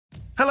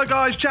Hello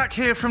guys, Jack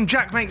here from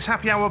Jack Makes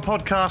Happy Hour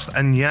podcast,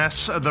 and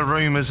yes, the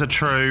rumours are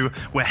true.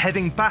 We're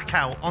heading back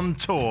out on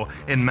tour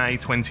in May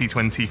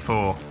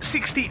 2024.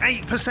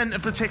 68%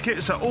 of the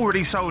tickets are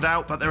already sold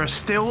out, but there are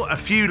still a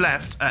few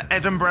left at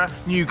Edinburgh,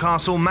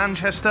 Newcastle,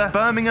 Manchester,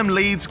 Birmingham,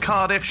 Leeds,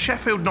 Cardiff,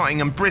 Sheffield,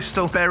 Nottingham,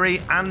 Bristol,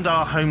 Bury, and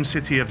our home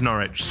city of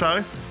Norwich.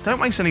 So, don't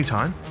waste any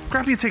time.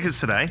 Grab your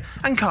tickets today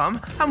and come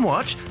and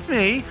watch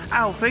me,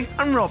 Alfie,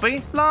 and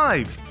Robbie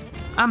live.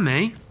 And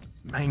me.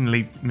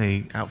 Mainly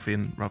me, Alfie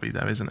and Robbie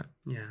though, isn't it?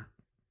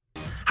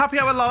 Yeah.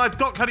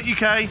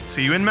 happyhourlive.co.uk.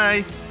 See you in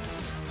May.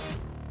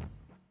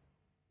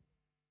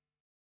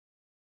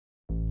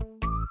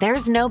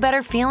 There's no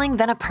better feeling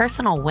than a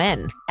personal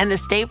win. And the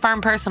State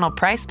Farm Personal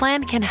Price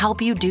Plan can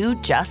help you do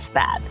just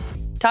that.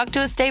 Talk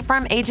to a State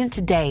Farm agent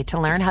today to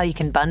learn how you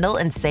can bundle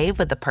and save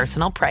with the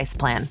Personal Price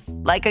Plan.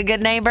 Like a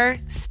good neighbor,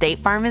 State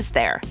Farm is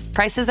there.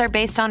 Prices are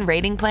based on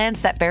rating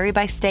plans that vary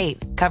by state.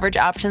 Coverage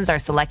options are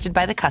selected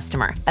by the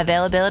customer.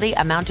 Availability,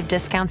 amount of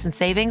discounts and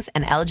savings,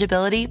 and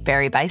eligibility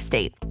vary by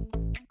state.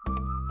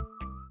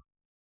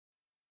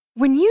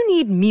 When you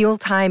need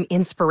mealtime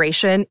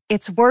inspiration,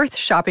 it's worth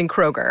shopping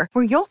Kroger,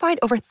 where you'll find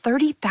over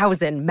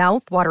 30,000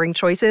 mouth-watering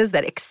choices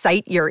that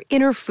excite your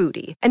inner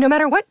foodie. And no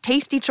matter what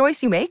tasty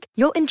choice you make,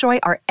 you'll enjoy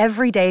our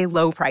everyday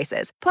low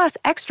prices, plus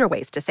extra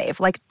ways to save,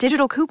 like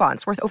digital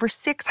coupons worth over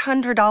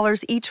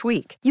 $600 each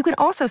week. You can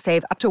also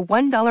save up to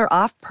 $1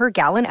 off per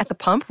gallon at the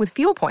pump with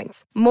fuel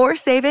points. More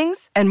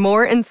savings and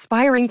more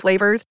inspiring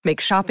flavors make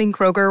shopping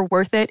Kroger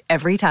worth it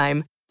every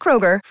time.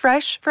 Kroger,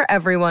 fresh for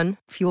everyone.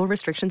 Fuel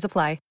restrictions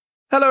apply.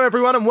 Hello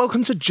everyone and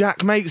welcome to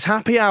Jack Makes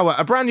Happy Hour,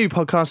 a brand new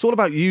podcast all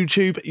about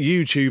YouTube,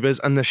 YouTubers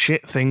and the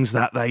shit things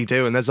that they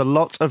do, and there's a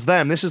lot of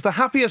them. This is the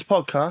happiest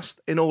podcast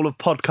in all of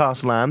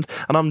podcast land,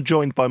 and I'm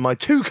joined by my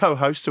two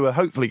co-hosts who are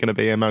hopefully going to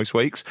be here most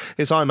weeks.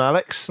 I'm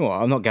Alex. Well,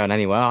 I'm not going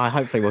anywhere. I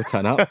hopefully will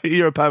turn up.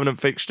 You're a permanent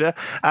fixture.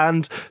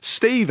 And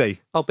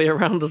Stevie. I'll be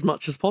around as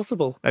much as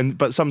possible.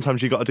 But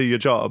sometimes you got to do your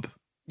job.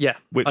 Yeah,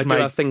 I do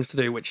have things to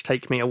do which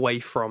take me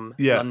away from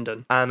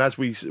London. And as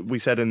we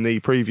said in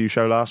the preview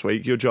show last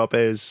week, your job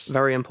is...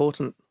 very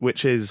important.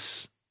 Which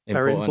is...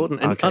 Very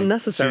important and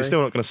unnecessary. So you're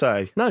still not going to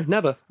say? No,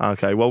 never.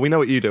 Okay, well, we know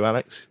what you do,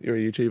 Alex. You're a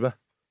YouTuber. Does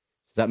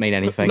that mean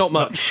anything? Not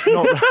much.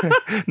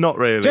 Not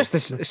really.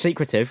 Just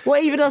secretive.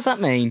 What even does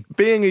that mean?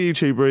 Being a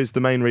YouTuber is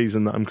the main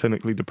reason that I'm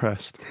clinically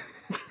depressed.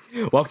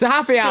 Welcome to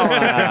Happy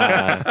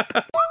Hour!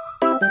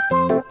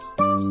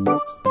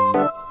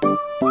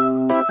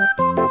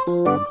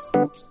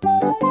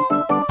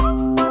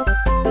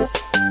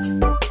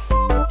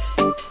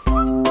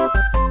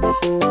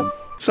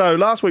 So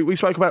last week we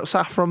spoke about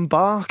Saffron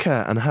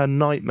Barker and her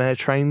nightmare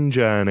train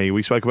journey.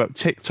 We spoke about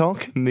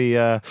TikTok and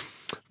the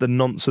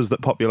nonsense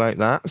that populate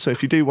that. So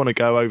if you do want to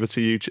go over to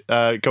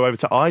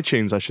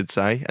iTunes, I should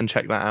say, and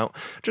check that out,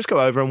 just go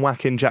over and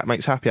whack in Jack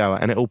Makes Happy Hour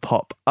and it'll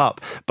pop up.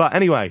 But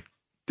anyway,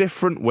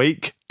 different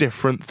week,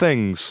 different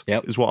things.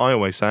 Yep. Is what I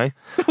always say.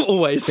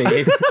 Always.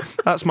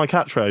 That's my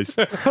catchphrase.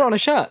 Put on a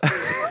shirt.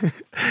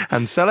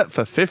 And sell it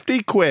for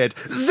 50 quid.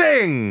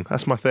 Zing!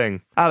 That's my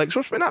thing. Alex,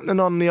 what's been happening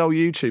on the old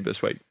YouTube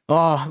this week?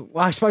 Oh,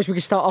 well, I suppose we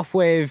could start off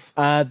with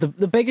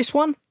the biggest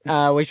one,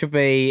 which would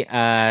be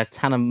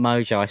Tana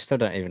Mongeau. I still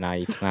don't even know how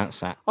you pronounce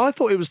that. I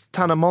thought it was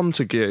Tana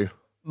Montague.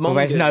 Well,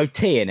 there's no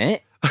T in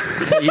it.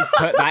 So you've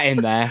put that in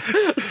there.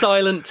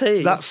 Silent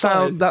T. That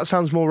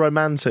sounds more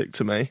romantic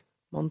to me.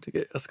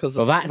 Montague. That's because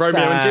that's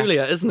Romeo and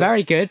Juliet, isn't it?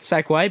 Very good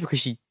segue, because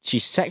she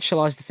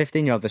sexualised the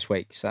 15-year-old this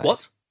week. So.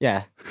 What?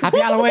 Yeah. Happy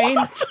Halloween.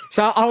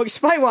 So I'll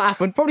explain what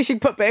happened. Probably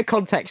should put a bit of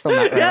context on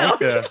that.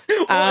 What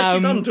has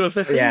she done to a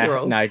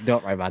 15-year-old? No,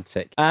 not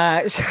romantic.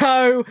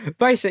 So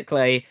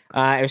basically,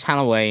 it was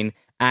Halloween,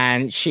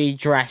 and she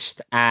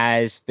dressed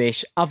as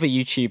this other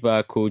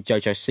YouTuber called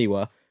Jojo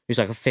Siwa, who's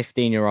like a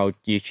 15-year-old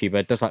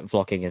YouTuber, does like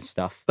vlogging and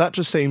stuff. That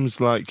just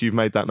seems like you've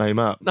made that name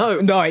up. No,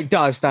 it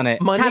does, doesn't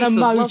it? My Tana nieces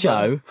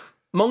Mongeau.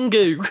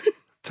 Mongeau.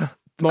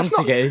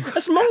 Montague.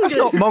 That's Mongeau. That's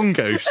not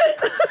Mongoose.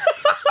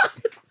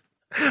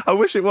 I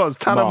wish it was.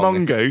 Tana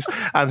Mongoose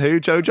and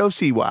who? Jojo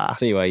Siwa.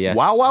 Siwa, yes.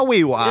 Wow, wow,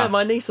 wee, wow. Yeah,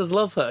 my nieces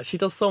love her. She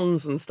does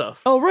songs and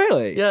stuff. Oh,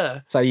 really?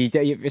 Yeah. So you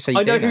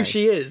I know who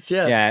she is,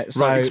 yeah. Yeah,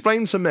 so... Right,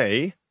 explain to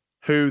me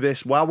who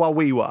this wow, wow,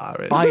 wee, wow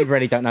is. I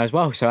really don't know as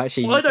well, so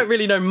actually... Well, I don't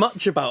really know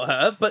much about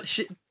her, but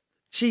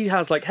she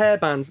has like hair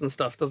bands and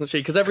stuff, doesn't she?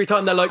 Because every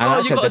time they're like,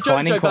 you got a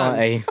JoJo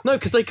band. No,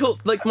 because they call,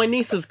 like, my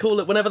nieces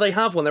call it whenever they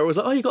have one. They're always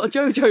like, you got a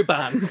JoJo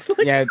band.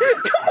 Like, yeah.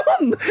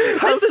 Come on,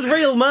 this is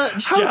real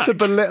merch. How Jack. to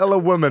belittle a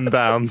woman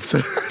down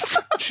to...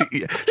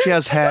 she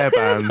has hair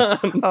bands.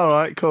 All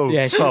right, cool.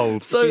 Yeah,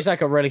 sold. She's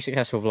like a really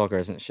successful vlogger,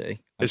 isn't she?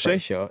 I'm is she?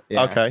 Sure.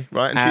 Yeah. Okay,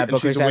 right. And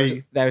because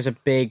there was a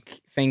big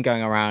thing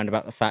going around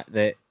about the fact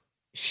that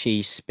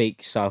she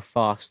speaks so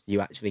fast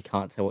you actually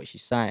can't tell what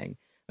she's saying.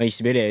 I used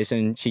to be videos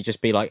and she'd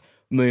just be like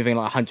moving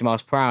like 100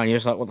 miles per hour and you're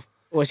just like,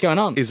 what's going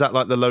on? Is that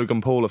like the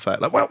Logan Paul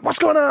effect? Like, what's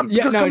going on?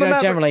 Yeah, no,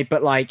 generally,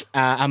 but like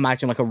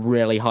imagine like a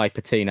really hyper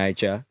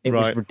teenager. It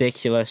was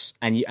ridiculous,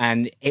 and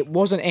it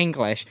wasn't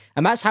English,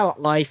 and that's how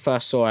I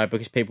first saw her,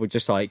 because people were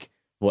just like,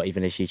 what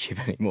even is YouTube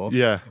anymore?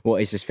 Yeah.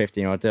 What is this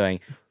 15-year-old doing?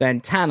 Then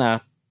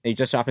Tana who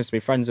just happens to be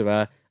friends with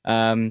her.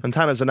 And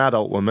Tana's an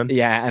adult woman.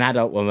 Yeah, an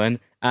adult woman.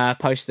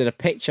 Posted a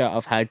picture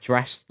of her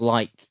dressed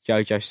like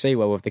Jojo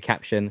Siwa with the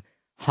caption,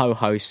 "Ho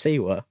ho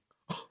Siwa."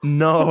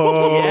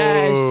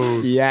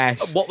 No.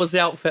 Yes. What was the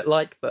outfit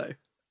like, though?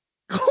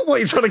 What are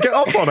you trying to get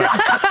up on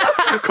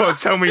it? Go on,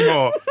 tell me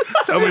more.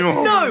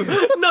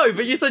 No,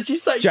 but you said she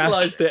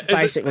sexualised it.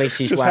 Basically,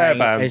 she's just wearing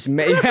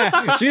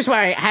hairbands. she's just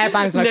wearing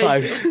hairbands and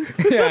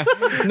clothes. Yeah,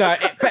 no,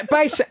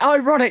 but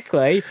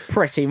ironically,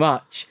 pretty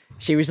much,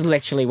 she was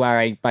literally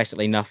wearing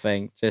basically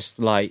nothing. Just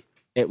like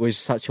it was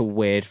such a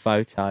weird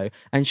photo,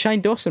 and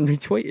Shane Dawson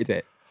retweeted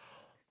it.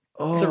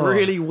 Oh. It's a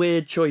really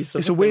weird choice.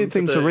 It's a weird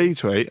thing to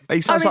retweet. He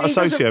sounds like a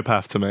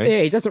sociopath to me.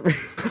 Yeah, he doesn't.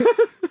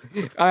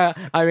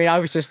 I mean, I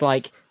was just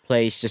like,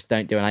 please, just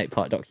don't do an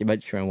 8-part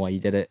documentary on why you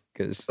did it,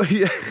 because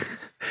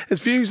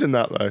there's views in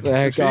that though.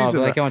 They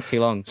go on too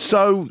long.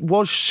 So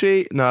was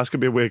she? No, that's gonna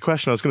be a weird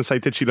question. I was going to say,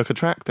 did she look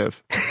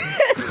attractive?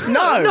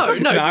 No.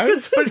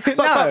 Because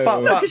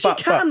she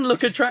can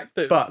look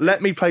attractive. But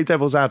let me play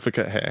devil's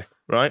advocate here,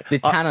 right?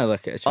 Did Tana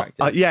look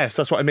attractive? Yes,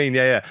 that's what I mean.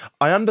 Yeah.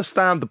 I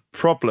understand the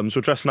problems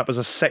with dressing up as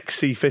a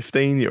sexy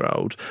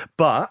 15-year-old,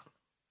 but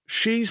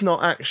she's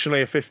not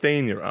actually a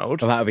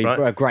 15-year-old. Well, that would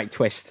be a great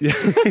twist. Yeah.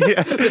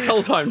 This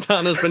whole time,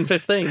 Tana's been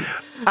 15.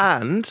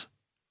 And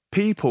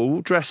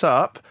people dress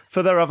up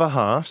for their other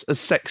halves as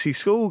sexy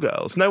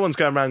schoolgirls. No one's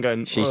going around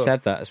going... She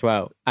said that as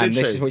well. And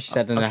this is what she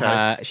said in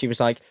her... She was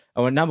like,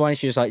 number one,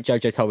 she was like,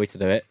 Jojo told me to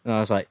do it. And I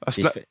was like,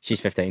 she's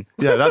 15.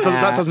 Yeah,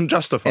 that doesn't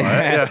justify it.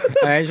 Yeah.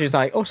 And she was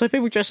like, also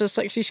people dress as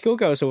sexy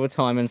schoolgirls all the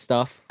time and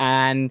stuff.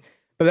 But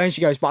then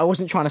she goes, but I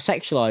wasn't trying to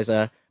sexualise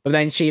her. But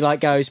then she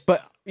like goes,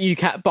 but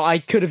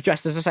I could have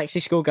dressed as a sexy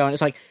schoolgirl. And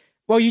it's like,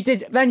 well, you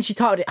did. Then she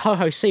titled it Ho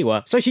Ho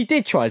Siwa. So she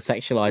did try to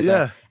sexualise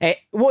her.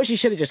 What she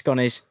should have just gone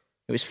is,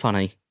 it was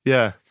funny.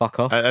 Yeah. Fuck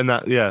off. And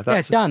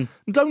that's done.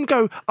 Don't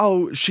go,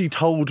 oh, she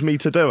told me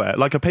to do it.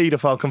 Like a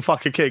paedophile can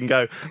fuck a kid and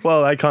go,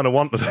 well, they kind of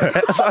wanted it.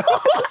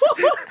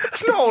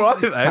 It's not all right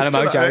then. Tana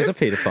Mongeau is a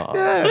paedophile.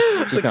 Yeah.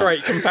 It's a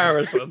great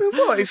comparison.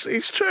 Well,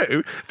 it's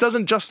true. It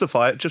doesn't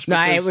justify it just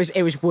because... No,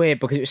 it was weird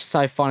because it was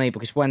so funny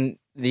because when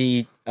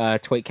the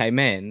tweet came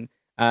in,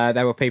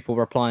 there were people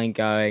replying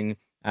going,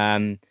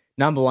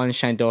 number one,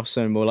 Shane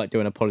Dawson will like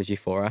do an apology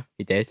for her.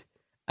 He did.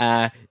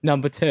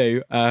 Number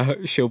two,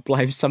 she'll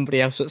blame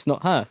somebody else that's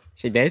not her.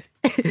 She did.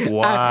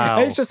 Wow.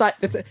 It's just like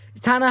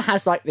Tana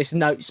has like this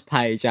notes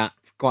page app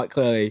quite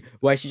clearly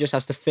where she just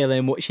has to fill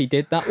in what she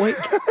did that week.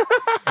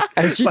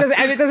 And she doesn't,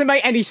 and it doesn't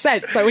make any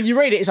sense. So when you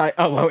read it, it's like,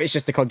 oh well, it's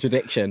just a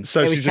contradiction.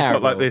 So she's just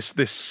terrible. got like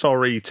this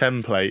sorry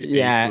template,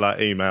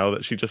 email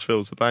that she just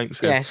fills the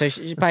blanks in. Yeah. So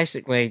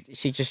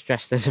she just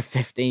dressed as a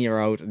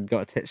 15-year-old and got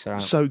her tits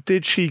out. So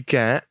did she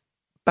get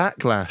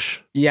backlash?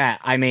 Yeah,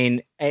 I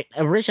mean, it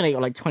originally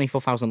got like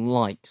 24,000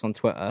 likes on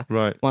Twitter,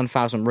 right?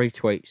 1,000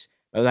 retweets,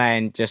 but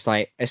then just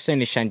like as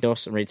soon as Shane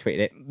Dawson retweeted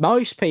it,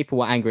 most people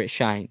were angry at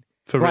Shane,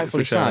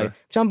 rightfully so. For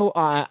example,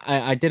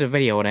 I did a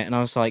video on it, and I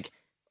was like,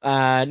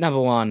 number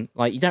one,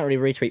 like you don't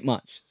really retweet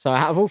much, so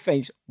out of all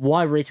things,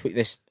 why retweet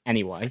this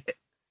anyway?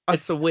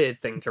 It's a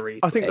weird thing to read.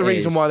 I think the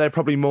reason why they're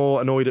probably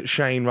more annoyed at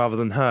Shane rather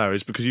than her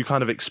is because you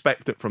kind of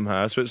expect it from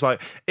her. So it's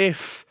like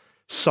if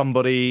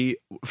somebody,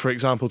 for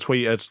example,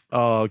 tweeted,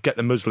 get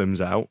the Muslims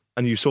out,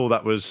 and you saw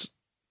that was,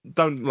 get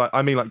them out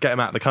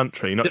of the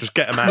country, not just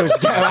get them out.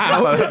 Just get them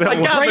out.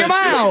 Bring them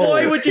out.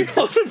 Why would you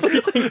possibly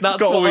think that's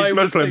got all what these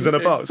Muslims in a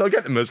box? I'll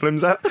get the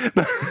Muslims out. Liven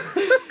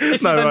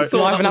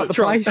up the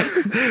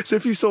place. So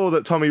if you saw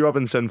that Tommy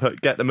Robinson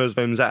put get the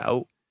Muslims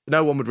out,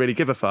 no one would really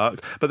give a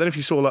fuck. But then if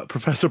you saw like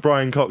Professor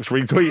Brian Cox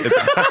retweeted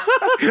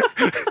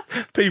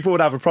that, people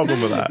would have a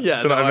problem with that. Yeah,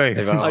 do you know what I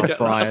mean?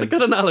 That's a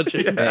good analogy.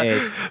 It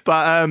is.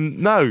 But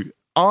no,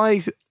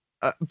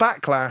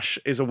 backlash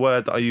is a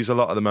word that I use a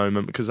lot at the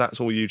moment because that's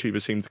all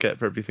YouTubers seem to get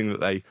for everything that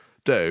they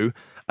do.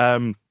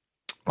 I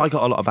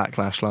got a lot of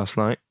backlash last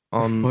night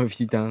on. What have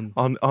you done?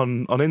 On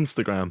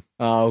Instagram.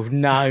 Oh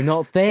no,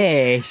 not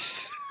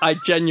this. I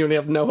genuinely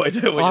have no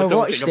idea what you're talking about. I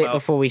watched it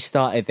before we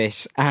started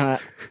this, and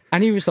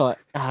he was like,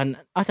 I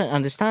don't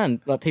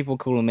understand, like people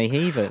calling me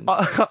heathen.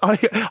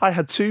 I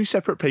had two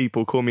separate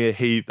people call me a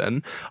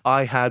heathen.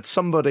 I had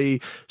somebody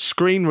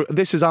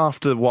this is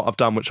after what I've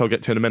done, which I'll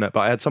get to in a minute, but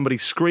I had somebody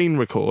screen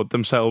record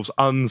themselves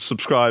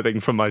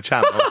unsubscribing from my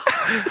channel.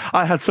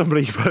 I had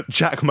somebody put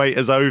Jack Mate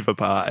as over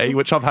party,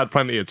 which I've had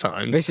plenty of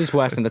times. This is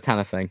worse than the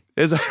Tana thing.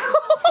 Is it?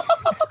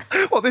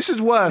 Well, this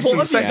is worse than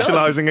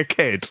sexualising a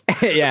kid.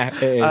 Yeah,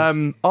 it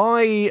is.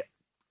 I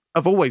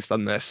have always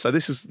done this, so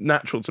this is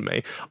natural to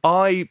me.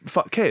 I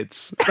fuck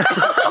kids.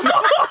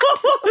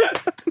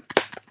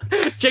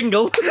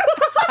 Jingle.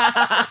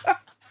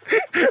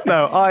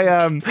 No,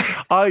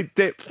 I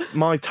dip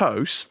my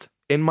toast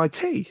in my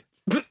tea.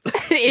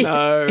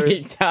 No,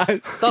 he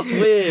does. That's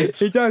weird.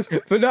 He does,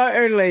 but not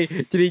only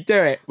did he do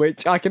it,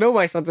 which I can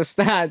almost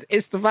understand,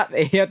 it's the fact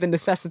that he had the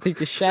necessity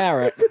to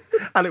share it,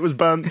 and it was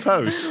burnt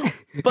toast.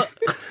 But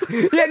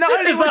yeah, not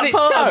only was it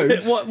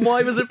toast,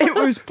 why was it? It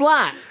was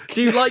black.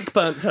 Do you like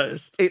burnt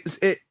toast?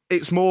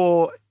 It's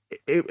more.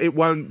 it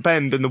won't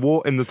bend in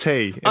the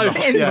tea.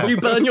 You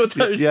burn your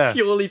toast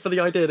purely for the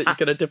idea that you're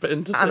going to dip it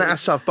into tea. And it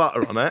has to have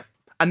butter on it.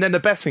 And then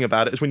the best thing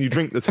about it is when you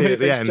drink the tea at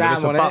the end, and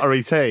it's a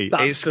buttery tea.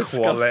 It's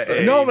disgusting.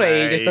 Quality.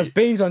 Normally, he just does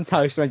beans on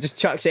toast and then just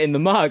chucks it in the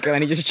mug and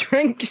then he just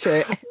drinks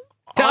it.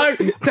 Don't.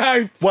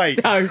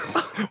 Wait. Don't.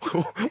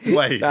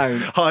 Wait.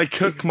 Don't. I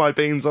cook my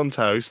beans on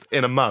toast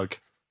in a mug.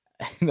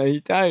 No, you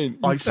don't.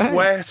 I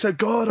swear to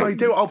God, I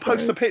do. I'll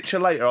post a picture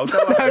later. I'll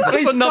go.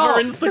 Please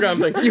another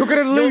Instagram thing. You're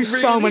going to lose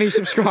so many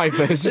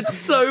subscribers. It's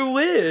so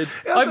weird.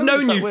 I've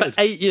known you for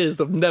 8 years.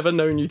 I've never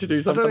known you to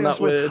do something that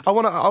weird. I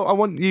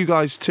want you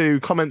guys to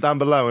comment down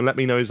below and let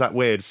me know, is that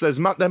weird? So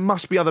there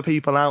must be other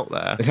people out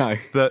there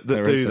that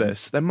do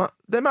this. There must.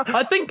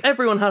 I think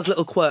everyone has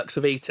little quirks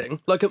of eating.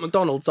 Like at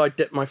McDonald's, I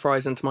dip my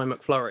fries into my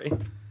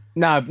McFlurry.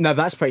 No,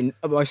 that's pretty...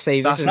 Well, see,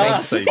 that's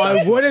nasty.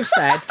 I would have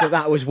said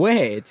that was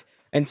weird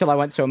until I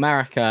went to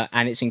America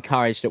and it's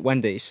encouraged at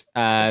Wendy's.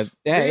 Really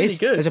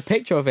good. There's a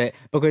picture of it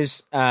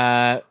because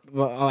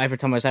every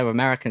time I was there with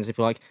Americans, they'd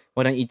be like,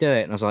 why don't you do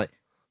it? And I was like,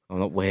 I'm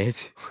not weird.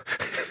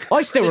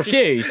 I still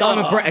refused.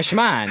 I'm a British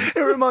man. It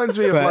reminds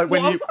me of like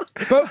when you...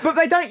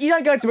 But you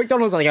don't go to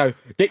McDonald's and they go,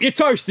 dip your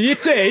toast in your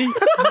tea.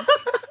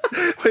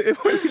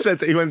 When he said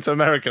that he went to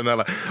America and they're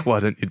like,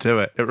 why don't you do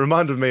it? It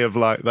reminded me of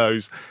like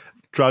those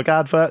drug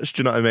adverts, do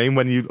you know what I mean?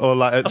 When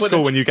at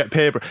school when you get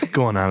peer...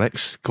 Go on,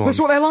 Alex. Go on. That's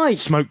what they're like.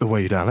 Smoke the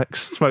weed,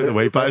 Alex. Smoke the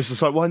weed. But it's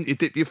just like, why don't you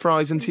dip your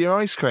fries into your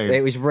ice cream?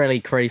 It was really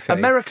creepy.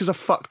 America's a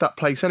fucked up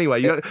place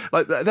anyway.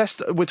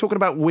 We're talking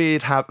about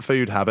weird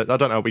food habits. I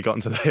don't know how we got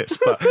into this,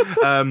 but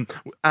and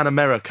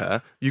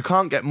America, you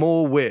can't get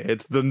more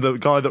weird than the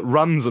guy that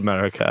runs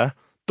America,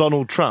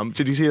 Donald Trump.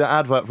 Did you see that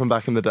advert from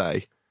back in the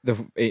day?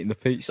 Eating the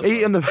pizza.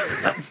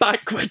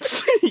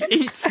 Backwards. He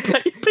eats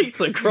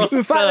pizza cross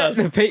The fact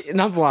first. that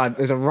number one,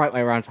 there's a right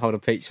way around to hold a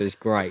pizza is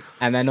great.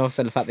 And then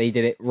also the fact that he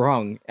did it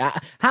wrong.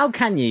 How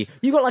can you?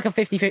 You got like a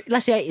 50-50,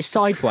 let's say it's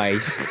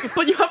sideways.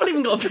 But you haven't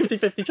even got a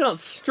 50-50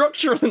 chance.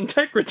 Structural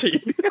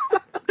integrity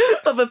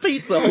of a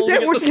pizza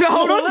holding What's he going to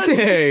hold on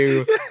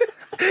to?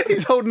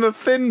 He's holding a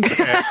thin bit.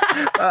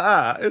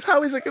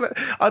 How is it going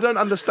to... I don't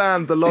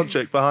understand the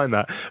logic behind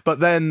that. But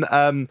then,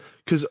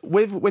 because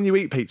when you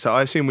eat pizza,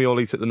 I assume we all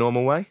eat it the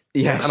normal way.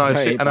 Yes.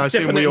 And I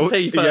assume we all...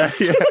 tea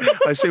first.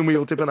 I assume we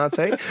all dip in our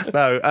tea.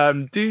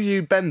 No. Do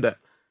you bend it?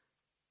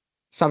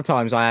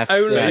 Sometimes I have...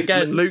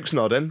 Again... Luke's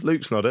nodding.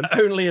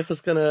 Only if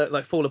it's going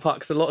to fall apart,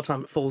 because a lot of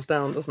time it falls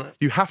down, doesn't it?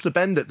 You have to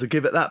bend it to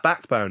give it that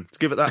backbone, to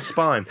give it that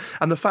spine.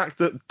 And the fact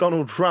that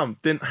Donald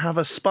Trump didn't have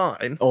a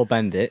spine... Or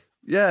bend it.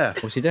 Yeah.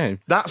 What's he doing?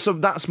 That's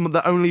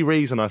the only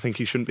reason I think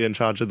he shouldn't be in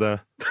charge of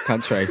the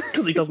country.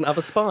 Because he doesn't have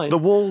a spine. The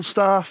wall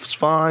stuff's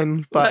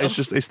fine, but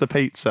it's the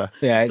pizza.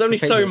 Yeah, there's only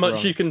so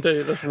much you can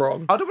do that's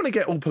wrong. I don't want to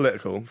get all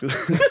political.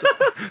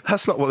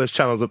 That's not what this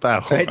channel's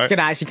about. It's going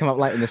to actually come up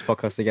later in this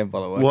podcast again, by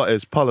the way. What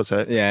is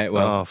politics? Yeah, it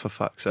will. Oh, for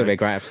fuck's sake. It's going to be a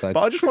great episode.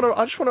 But I just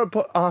want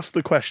to ask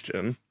the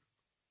question,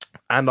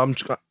 and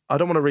I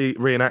don't want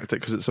to reenact it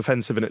because it's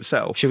offensive in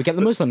itself. Should we get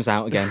the Muslims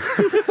out again?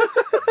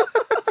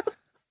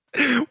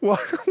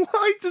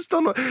 Why does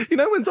Donald... You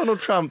know when Donald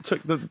Trump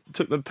took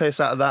the piss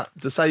out of that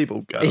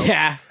disabled girl?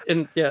 Yeah.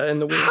 In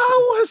the week.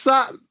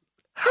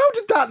 How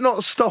did that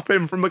not stop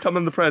him from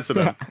becoming the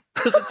president?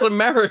 Because it's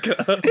America.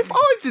 If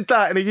I did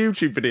that in a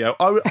YouTube video,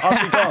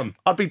 I'd be gone.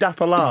 I'd be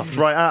dapper laughed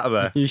right out of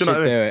there. You should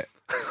do it.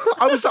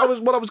 I was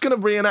going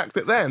to reenact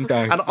it then,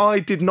 and I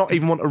did not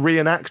even want to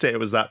reenact it. It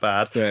was that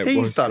bad. Yeah,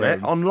 He's done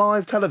it on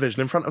live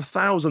television in front of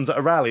thousands at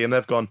a rally, and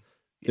they've gone,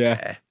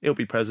 yeah, he'll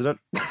be president.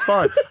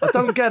 Fine. I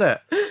don't get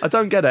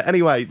it.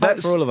 Anyway,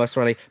 that's for all of us,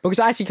 really. Because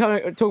I actually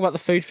kind of talk about the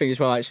food thing as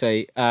well,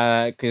 actually,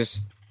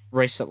 because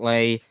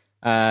recently,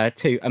 I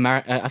think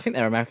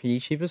they're American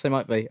YouTubers. They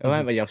might be. Or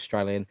might be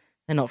Australian.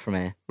 They're not from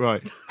here.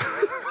 Right.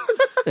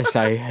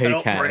 So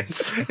who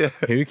cares? Yeah.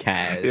 Who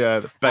cares? Yeah,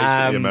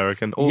 basically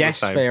American. All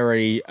Yes the same.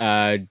 Theory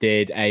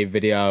did a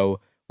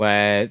video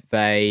where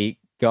they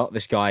got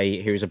this guy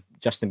who was a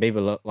Justin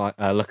Bieber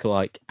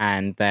lookalike,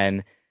 and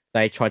then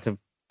they tried to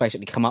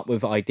basically come up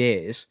with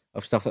ideas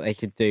of stuff that they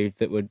could do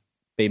that would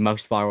be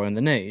most viral in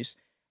the news.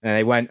 And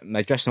they went and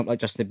they dressed him up like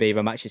Justin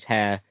Bieber, match his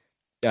hair,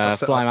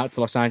 fly him out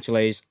to Los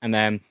Angeles, and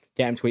then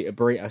get him to eat a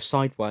burrito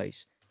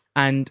sideways.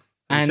 Have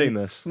you seen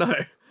this? No.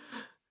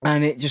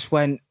 And it just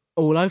went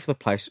all over the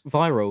place,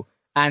 viral.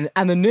 And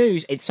the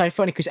news, it's so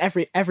funny because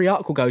every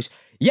article goes,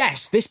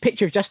 yes, this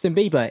picture of Justin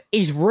Bieber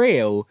is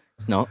real.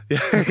 It's not.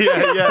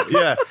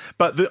 Yeah.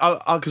 But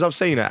because I've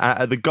seen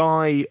it, the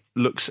guy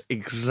looks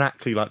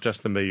exactly like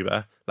Justin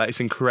Bieber. Like,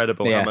 it's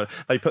incredible. Yeah.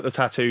 They put the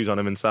tattoos on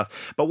him and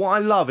stuff. But what I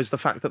love is the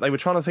fact that they were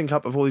trying to think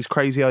up of all these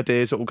crazy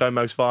ideas that will go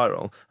most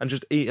viral, and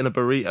just eating a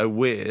burrito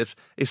weird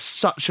is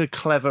such a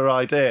clever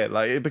idea.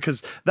 Like,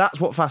 because that's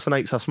what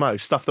fascinates us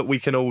most, stuff that we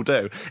can all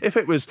do. If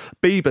it was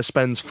Bieber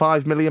spends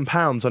 £5 million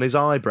on his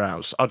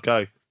eyebrows, I'd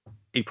go,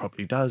 he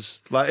probably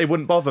does. Like, it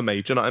wouldn't bother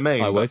me. Do you know what I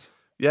mean? I would.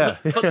 Yeah.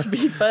 But to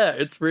be fair,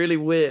 it's really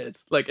weird,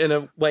 like in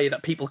a way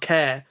that people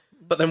care,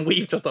 but then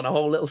we've just done a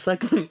whole little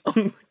segment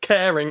on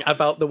caring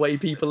about the way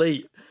people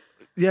eat.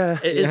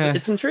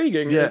 It's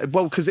intriguing. Yeah,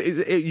 well, because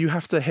you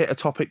have to hit a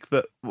topic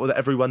that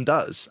everyone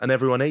does and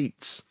everyone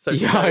eats. So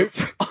you hope.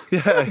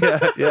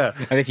 Yeah.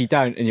 And if you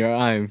don't and you're at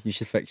home, you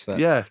should fix that.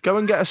 Yeah, go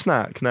and get a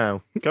snack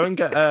now. Go and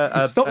get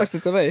a Stop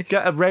listening to me.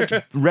 Get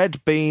a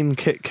red bean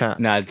Kit Kat.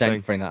 No,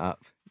 don't bring that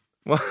up.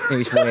 It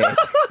was weird.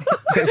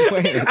 It was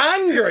weird.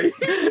 Angry.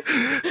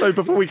 So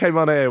before we came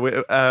on air,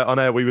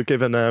 we were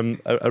given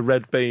a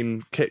red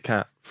bean Kit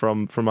Kat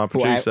from our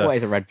producer. What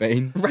is a red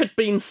bean? Red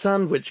bean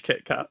sandwich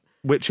Kit Kat.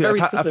 Which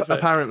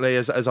apparently,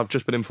 as I've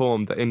just been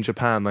informed, that in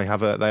Japan they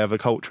have a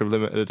culture of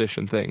limited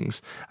edition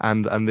things,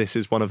 and this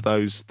is one of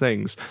those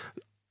things.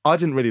 I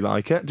didn't really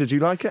like it. Did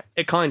you like it?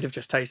 It kind of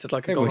just tasted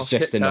like a It was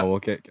just a normal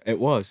Kit Kat. It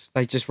was.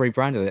 They just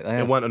rebranded it.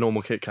 It weren't a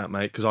normal Kit Kat,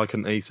 mate, because I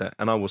couldn't eat it,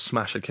 and I will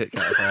smash a Kit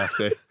Kat if I have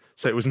to.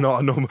 So it was not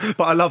a normal.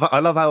 But I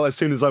love how as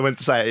soon as I went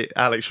to say it,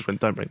 Alex just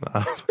went, "Don't bring that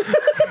up."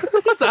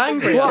 He's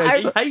angry.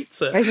 He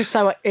hates it. It's just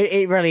so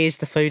it really is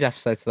the food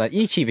episode today.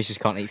 YouTubers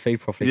just can't eat food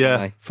properly. Yeah,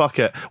 can they? fuck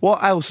it.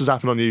 What else has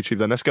happened on YouTube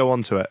then? Let's go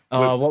on to it.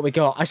 What we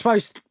got? I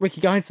suppose we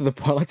could go into the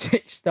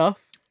politics stuff.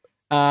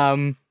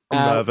 I'm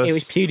nervous. It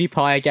was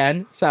PewDiePie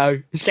again,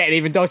 so he's getting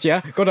even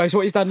dodgier. God knows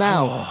what he's done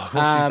now.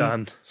 What's he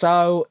done?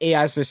 So he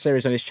has this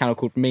series on his channel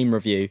called Meme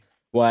Review,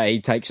 where he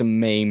takes a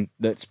meme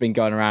that's been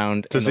going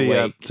around in the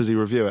week. Does he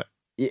review it?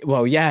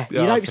 Well, yeah,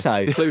 you'd hope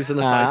so. Clues in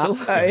the title.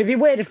 It'd be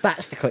weird if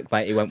that's the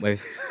clickbait he went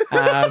with.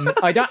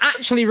 I don't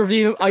actually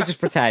review them, I just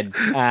pretend.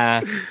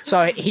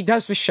 So he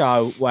does the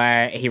show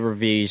where he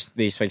reviews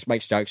these things,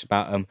 makes jokes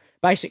about them.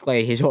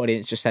 Basically, his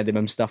audience just send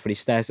him stuff and he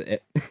stares at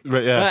it.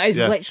 Right, yeah, that is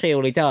literally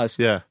all he does.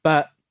 Yeah.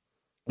 But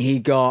he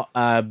got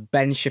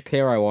Ben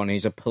Shapiro on,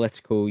 who's a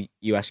political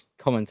US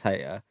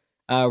commentator.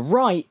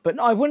 Right, but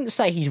I wouldn't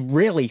say he's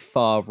really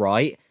far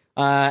right.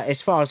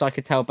 As far as I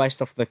could tell,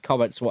 based off the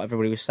comments, what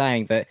everybody was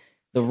saying, that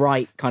the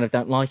right kind of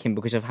don't like him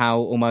because of how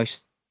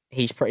almost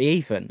he's pretty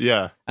even.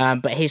 Yeah.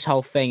 But his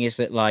whole thing is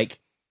that,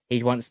 like,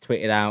 he once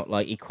tweeted out,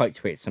 like, he quote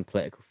tweeted some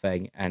political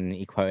thing and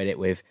he quoted it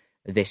with,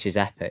 "This is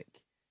epic."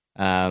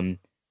 It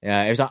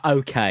was like,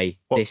 okay,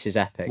 this is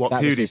epic. What,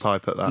 that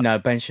PewDiePie put that? No,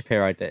 Ben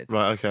Shapiro did.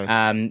 Right, okay.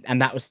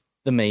 And that was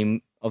the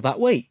meme of that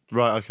week.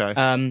 Right,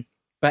 okay.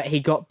 But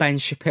he got Ben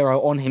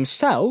Shapiro on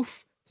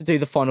himself to do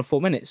the final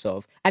 4 minutes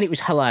of, and it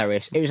was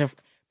hilarious. It was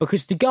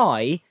because the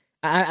guy,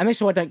 and this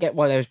is why I don't get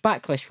why there was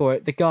backlash for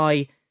it. The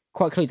guy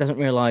quite clearly doesn't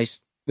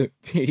realise that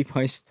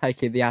PewDiePie's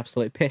taking the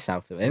absolute piss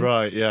out of him.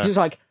 Right, yeah. Just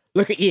like,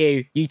 look at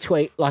you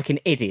tweet like an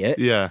idiot.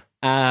 Yeah.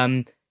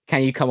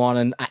 Can you come on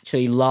and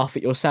actually laugh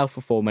at yourself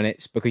for 4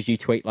 minutes because you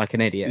tweet like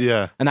an idiot?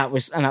 Yeah. And that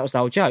was the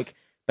whole joke.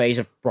 But he's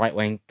a right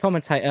wing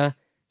commentator.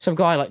 Some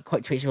guy like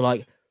quite tweets were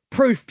like,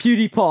 "Proof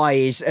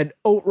PewDiePie is an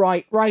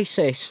alt-right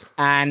racist,"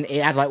 and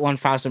it had like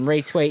 1,000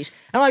 retweets.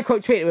 And I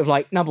quote tweeted with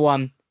like, number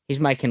one, he's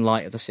making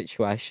light of the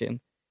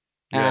situation.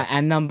 Yeah.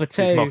 And number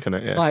two, he's mocking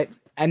it, yeah.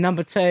 And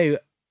number two,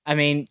 I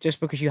mean,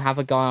 just because you have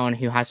a guy on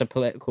who has a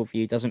political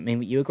view doesn't mean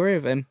that you agree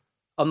with him.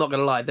 I'm not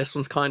going to lie, this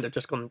one's kind of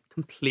just gone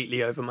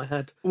completely over my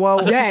head.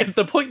 Well, yeah,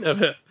 the point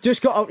of it.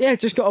 Just got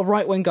a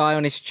right-wing guy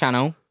on his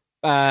channel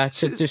to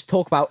just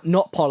talk about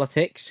not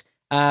politics.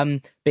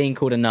 Being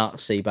called a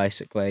Nazi,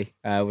 basically,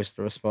 was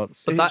the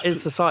response. But that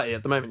is society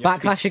at the moment. You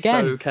Backlash have to be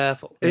again. So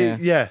careful.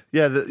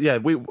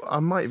 I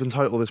might even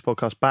title this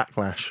podcast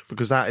 "Backlash"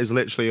 because that is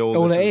literally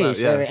all it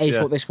is. It is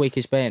what this week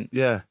has been.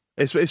 Yeah,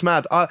 it's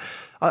mad. I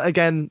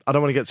don't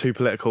want to get too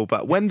political,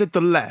 but when did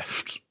the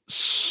left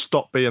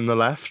stop being the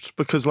left?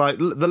 Because like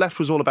the left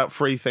was all about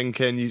free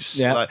thinking. You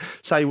like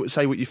say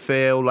what you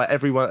feel, like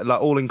everyone,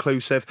 like all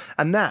inclusive.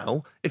 And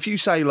now, if you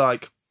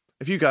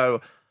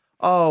go,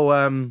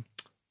 I'm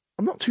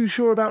not too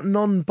sure about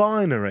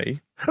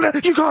non-binary.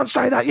 You can't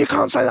say that. You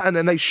can't say that, and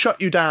then they shut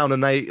you down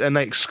and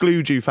they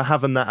exclude you for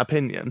having that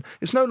opinion.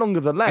 It's no longer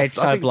the left. It's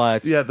so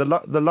blurred. Yeah, the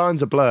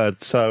lines are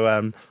blurred.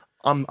 So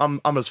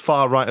I'm as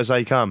far right as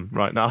they come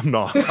right now. I'm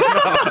not.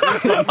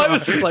 I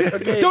was just like,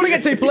 okay. Don't want to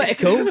get too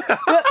political,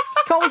 but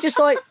can't we just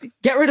like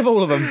get rid of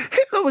all of them?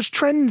 Hitler was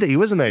trendy,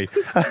 wasn't he?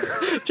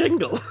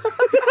 Jingle.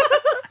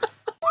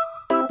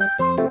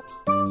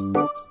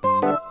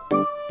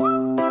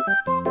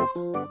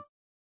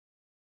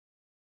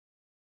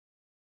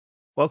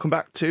 Welcome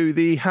back to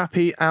the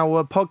Happy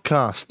Hour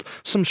podcast.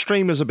 Some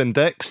streamers have been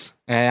dicks.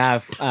 They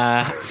have,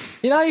 because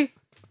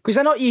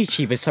they're not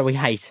YouTubers, so we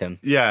hate them.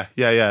 Yeah.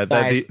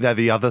 They're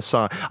the other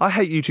side. I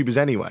hate YouTubers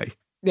anyway.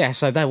 Yeah,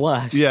 so they're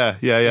worse. Yeah.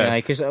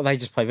 Because they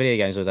just play video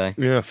games all day.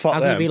 Yeah, fuck How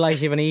them. can you be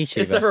lazy of a YouTuber?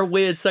 Is there a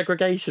weird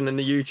segregation in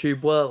the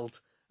YouTube world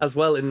as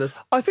well in this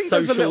I think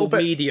there's a little bit,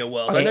 media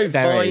world? I know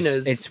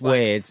Viners. It's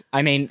weird.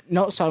 I mean,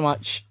 not so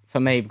much for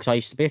me because I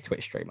used to be a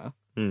Twitch streamer.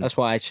 That's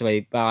why I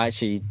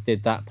actually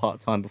did that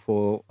part-time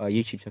before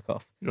YouTube took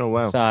off. Oh,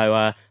 wow.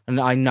 So, and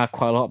I know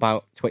quite a lot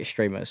about Twitch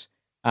streamers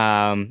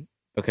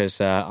because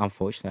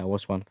unfortunately I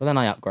was one. But then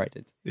I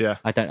upgraded. Yeah.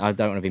 I don't want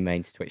to be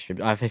mean to Twitch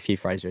streamers. I have a few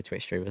friends who are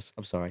Twitch streamers.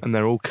 I'm sorry. And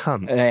they're all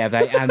cunts. Yeah,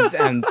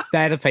 and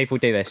they're the people who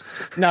do this.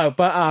 No,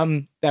 but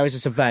there was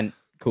this event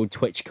called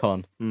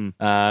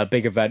TwitchCon,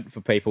 big event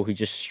for people who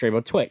just stream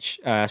on Twitch.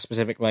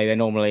 Specifically, they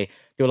normally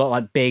do a lot of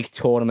like big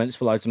tournaments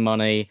for loads of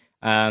money.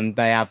 They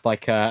have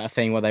like a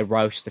thing where they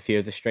roast a few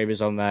of the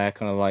streamers on there,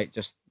 kind of like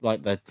just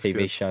like the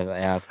TV show that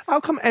they have. How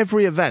come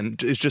every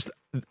event is just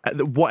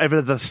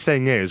whatever the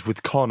thing is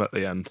with con at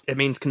the end? It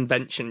means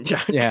convention,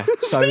 Jack. Yeah,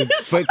 so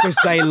because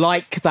they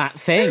like that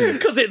thing.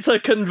 Because it's a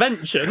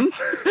convention,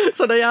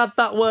 so they add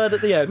that word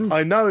at the end.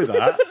 I know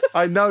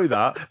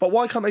that. But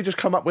why can't they just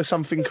come up with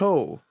something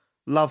cool?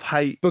 Love,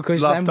 hate,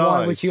 because love then dies.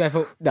 Why would you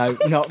ever... No,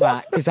 not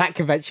that, because that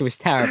convention was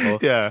terrible.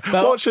 Yeah.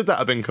 But what should that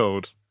have been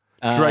called?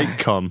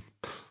 DrakeCon.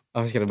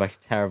 I was going to make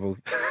a terrible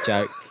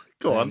joke.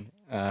 Go on.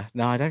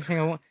 No, I don't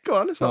think I want... Go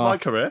on, it's not my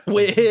career.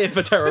 We're here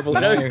for terrible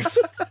jokes.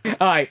 All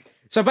right.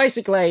 So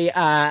basically,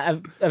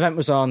 an event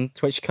was on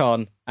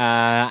TwitchCon,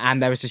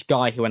 and there was this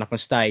guy who went up on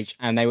stage,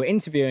 and they were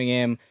interviewing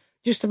him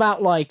just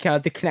about like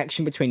the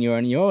connection between you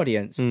and your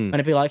audience, and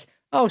it'd be like,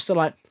 oh, so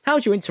like, how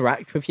do you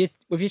interact with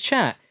your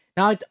chat?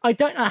 Now, I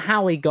don't know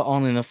how he got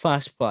on in the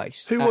first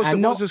place. Who was it?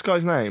 What was this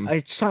guy's name?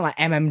 It's something like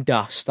MM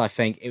Dust, I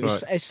think. It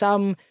was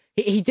Right.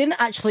 He didn't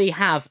actually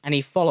have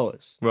any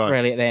followers,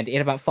 really, at the end. He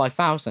had about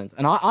 5,000.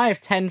 And I have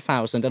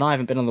 10,000, and I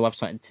haven't been on the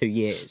website in 2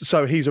 years.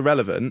 So he's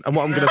irrelevant. And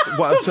what I'm going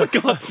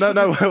to...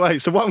 No,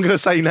 wait. So what I'm going to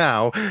say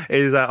now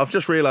is I've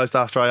just realised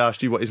after I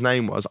asked you what his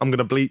name was, I'm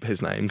going to bleep his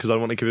name because I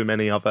don't want to give him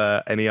any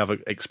other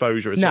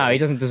exposure. No, he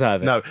doesn't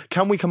deserve it. No.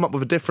 Can we come up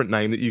with a different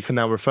name that you can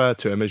now refer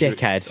to him as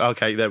Dickhead.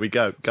 Okay, there we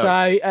go.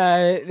 So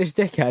this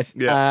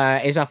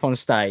dickhead is up on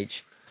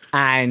stage,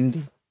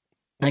 and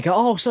they go,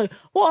 oh, so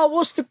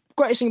what's the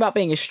greatest thing about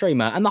being a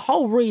streamer? And the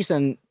whole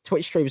reason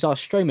Twitch streamers are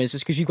streamers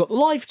is because you've got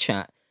live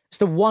chat. It's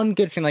the one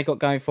good thing they got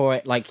going for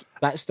it. Like,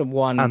 that's the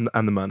one... And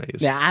the money.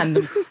 Yeah,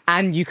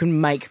 and you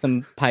can make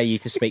them pay you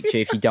to speak to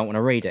you if you don't want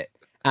to read it.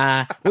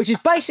 Which is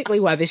basically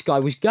where this guy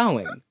was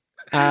going.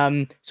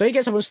 So he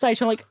gets up on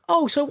stage, and I'm like,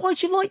 oh, so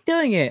why'd you like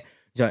doing it?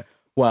 He's like,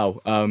 well,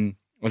 I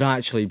don't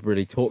actually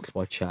really talk to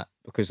my chat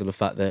because of the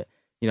fact that,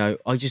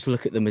 I just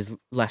look at them as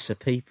lesser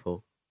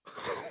people.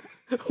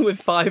 With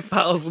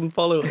 5,000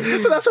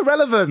 followers. But that's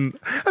irrelevant.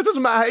 That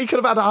doesn't matter. He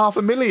could have had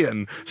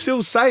 500,000.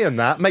 Still saying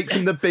that makes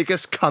him the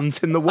biggest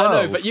cunt in the world.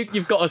 I know, but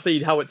you've got to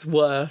see how it's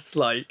worse.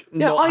 Like,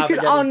 yeah, I could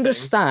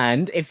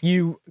understand if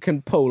you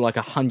can pull like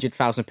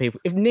 100,000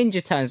 people. If when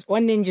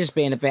Ninja's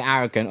being a bit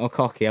arrogant or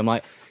cocky, I'm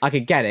like, I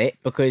could get it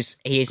because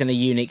he is in a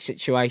unique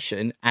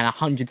situation and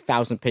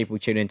 100,000 people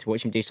tune in to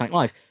watch him do something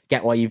live.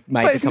 Get why you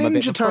may become a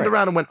bit of a Ninja turned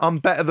around and went, I'm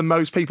better than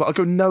most people, I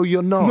go, no,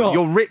 you're not.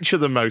 You're richer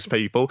than most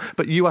people,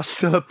 but you are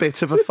still a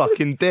bit of a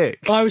fucking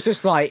dick. I was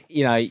just like,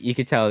 you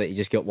could tell that he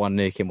just got one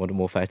nuke in Modern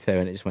Warfare 2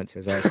 and it just went to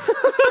his head.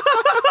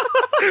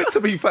 To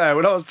be fair,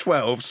 when I was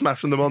 12,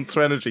 smashing the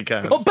Monster Energy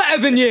cans. Oh, better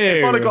than you!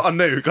 If I'd have got a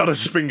nuke, I'd have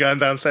just been going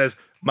downstairs,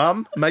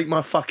 Mum, make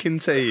my fucking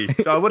tea.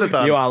 I would have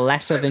done. You are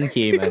lesser than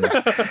human.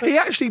 He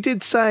actually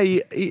did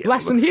say...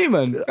 Less than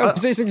human? That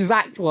was his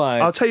exact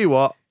words. I'll tell you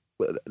what,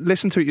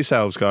 listen to it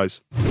yourselves,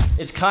 guys.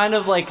 It's kind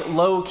of like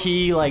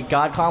low-key, like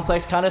God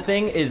complex kind of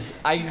thing,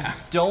 I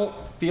don't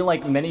feel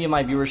like many of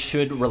my viewers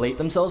should relate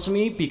themselves to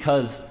me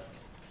because,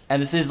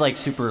 and this is like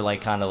super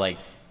like kind of like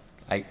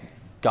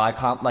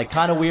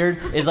kind of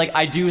weird, is like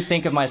I do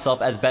think of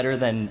myself as better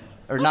than,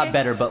 or not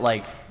better, but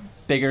like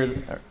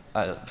bigger.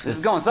 This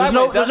is going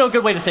sideways. There's no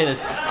good way to say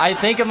this. I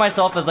think of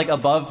myself as like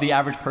above the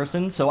average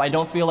person, so I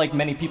don't feel like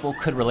many people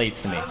could relate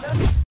to me.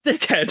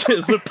 Dickhead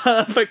is the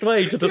perfect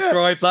way to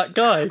describe that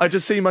guy. I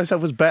just see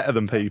myself as better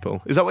than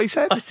people. Is that what he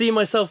said? I see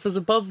myself as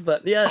above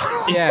that. Yeah,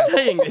 he's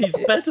saying he's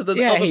better than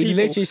other people. Yeah, he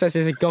literally says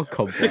he's a god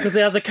complex. Because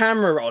he has a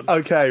camera on.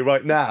 Okay,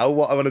 right now,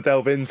 what I want to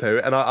delve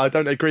into, and I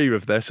don't agree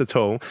with this at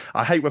all.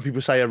 I hate when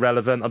people say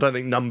irrelevant. I don't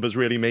think numbers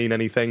really mean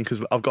anything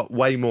because I've got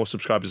way more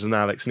subscribers than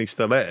Alex and he's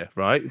still here,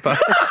 right?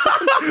 But...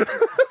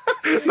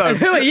 No. And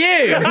who are you?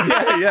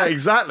 yeah,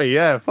 exactly.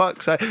 Yeah,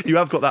 fuck's sake. You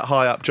have got that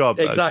high up job,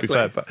 though, exactly.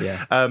 to be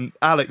fair. But,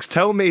 Alex,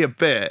 tell me a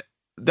bit.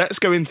 Let's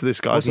go into this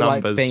guy's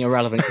numbers. Like being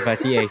irrelevant compared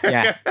to you.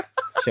 Yeah,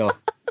 sure.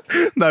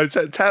 No,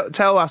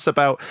 tell us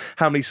about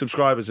how many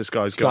subscribers this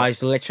guy's got. This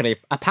guy's literally,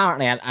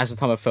 apparently, as the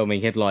time of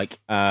filming, he had like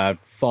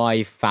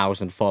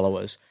 5,000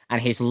 followers.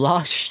 And his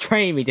last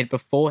stream he did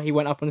before he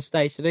went up on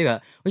stage to do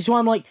that. Which is why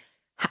I'm like,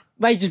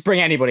 they just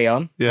bring anybody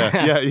on.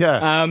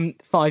 Yeah.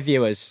 5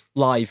 viewers,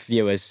 live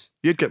viewers.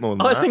 You'd get more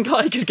than that. I think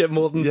I could get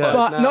more than 5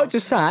 But now. not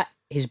just that,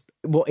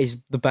 what is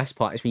the best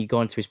part is when you go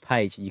onto his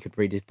page and you could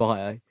read his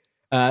bio.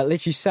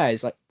 Literally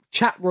says, like,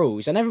 chat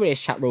rules. And everybody has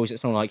chat rules.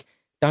 It's not like,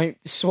 don't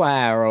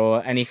swear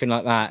or anything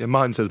like that. Yeah,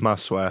 mine says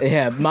must swear.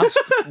 Yeah,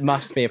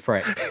 must be a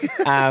prick.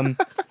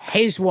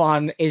 His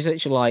one is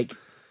literally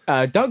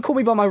like, don't call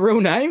me by my real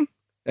name.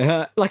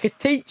 Like a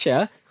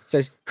teacher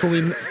says,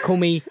 call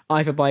me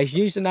either by his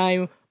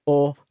username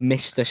or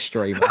Mr.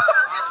 Streamer.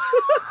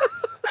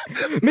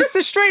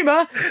 Mr.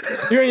 Streamer,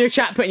 you're in your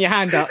chat putting your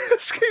hand up.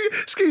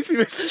 Excuse me,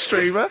 Mr.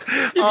 Streamer.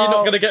 You're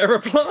not going to get a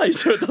reply,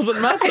 so it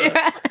doesn't matter.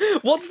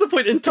 What's the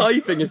point in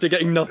typing if you're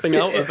getting nothing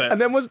out of it? And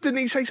then didn't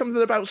he say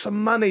something about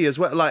some money as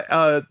well, like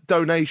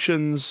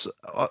donations?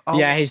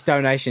 Yeah, his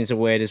donations are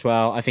weird as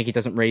well. I think he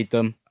doesn't read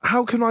them.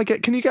 How can I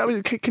get? Can you get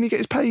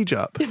his page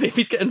up? If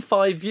he's getting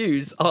 5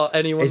 views,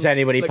 is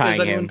anybody paying is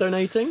anyone him?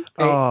 Donating?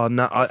 Oh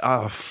no!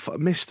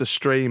 Mr.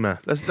 Streamer.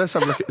 Let's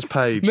have a look at his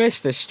page.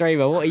 Mr.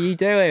 Streamer, what are you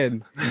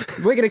doing?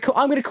 I'm gonna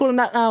call him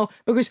that now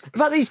because the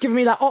fact that he's given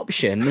me that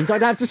option means I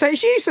don't have to say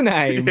his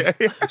username.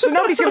 Yeah. So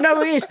nobody's gonna know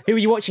who he is. Who were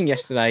you watching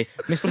yesterday,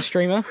 Mr.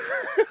 Streamer?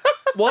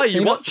 Why are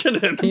you watching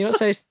him? Can you not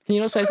say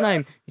his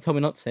name? You told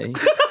me not to.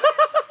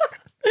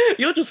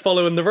 You're just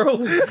following the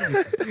rules.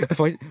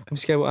 I'm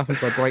scared what happens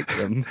if I break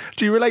them.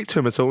 Do you relate to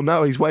him at all?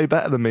 No, he's way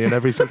better than me in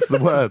every sense of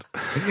the word.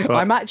 Right.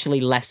 I'm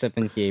actually lesser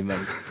than human.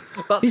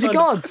 He's a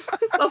god.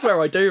 That's where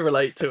I do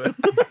relate to him.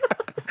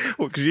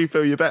 What, because you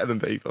feel you're better than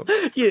people?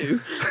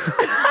 You.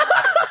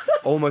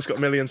 Almost got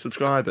 1 million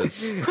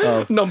subscribers.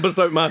 Oh. Numbers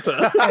don't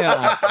matter.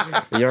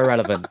 Yeah. You're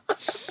irrelevant.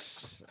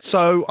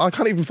 So I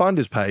can't even find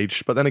his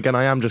page, but then again,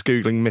 I am just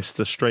Googling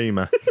Mr.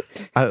 Streamer.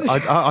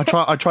 I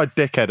tried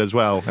dickhead as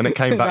well, and it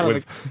came back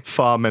with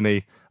far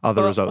many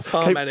other results.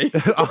 Many.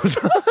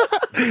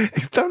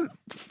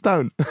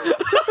 Don't.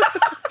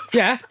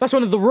 Yeah, that's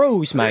one of the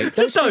rules, mate.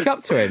 Don't speak up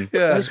to him.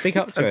 Yeah. Don't speak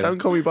up to him. Don't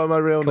call me by my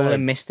real name. Call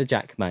him Mr.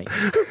 Jack, mate.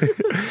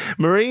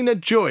 Marina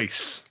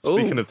Joyce,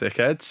 speaking of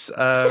dickheads.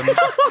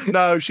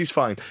 No, she's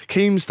fine.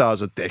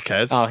 Keemstar's a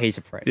dickhead. Oh, he's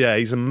a prick. Yeah,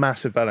 he's a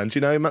massive bellend. Do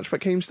you know much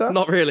about Keemstar?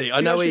 Not really.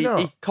 I know he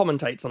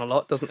commentates on a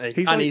lot, doesn't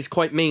he? He's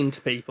quite mean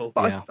to people.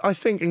 But I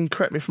think, and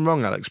correct me if I'm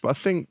wrong, Alex, but I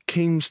think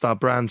Keemstar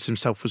brands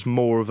himself as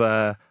more of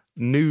a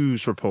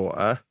news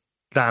reporter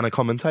than a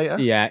commentator.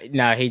 Yeah,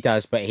 no, he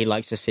does, but he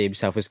likes to see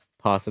himself as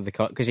part of the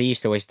because he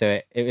used to always do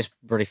it. It was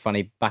really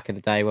funny back in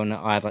the day when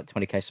I had like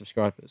 20k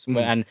subscribers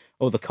and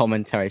all the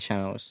commentary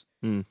channels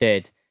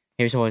did.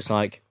 He was always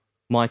like,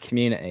 my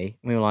community.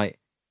 And we were like,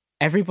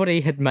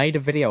 everybody had made a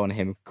video on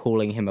him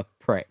calling him a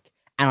prick,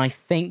 and I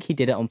think he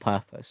did it on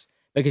purpose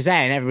because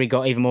then everybody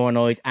got even more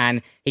annoyed,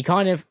 and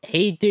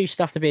he'd do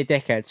stuff to be a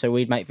dickhead, so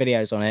we'd make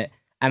videos on it.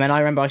 And then I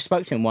remember I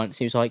spoke to him once.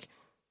 He was like,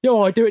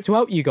 "Yo, I do it to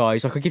help you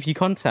guys. I could give you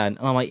content,"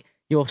 and I'm like,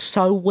 "You're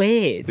so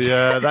weird."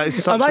 Yeah, that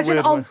is such Imagine a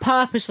weird on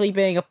purposely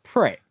being a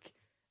prick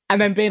and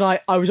then being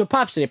like, I was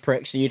purposely a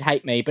prick so you'd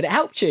hate me, but it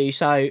helped you,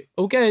 so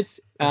all good.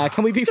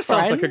 Can we be friends?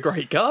 Sounds like a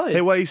great guy.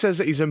 Well, he says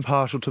that he's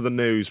impartial to the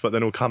news, but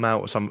then he'll come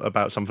out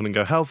about something and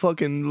go, how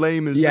fucking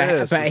lame is this?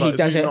 Yeah, but he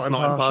does it. Not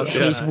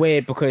impartial. He's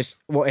weird because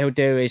what he'll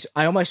do is,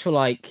 I almost feel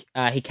like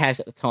he cares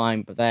at the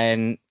time, but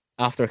then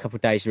after a couple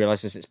of days he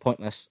realises it's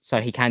pointless,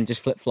 so he can just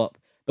flip-flop.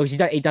 Because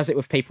he does it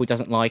with people he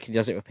doesn't like, and he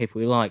does it with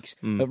people he likes.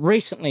 But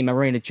recently,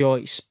 Marina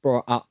Joyce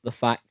brought up the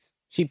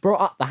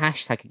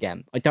hashtag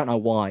again. I don't know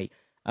why.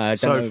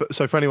 So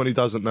for anyone who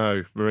doesn't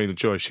know, Marina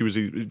Joyce, she was a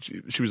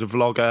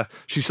vlogger.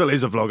 She still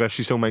is a vlogger.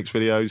 She still makes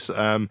videos.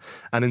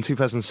 And in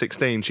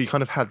 2016, she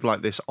kind of had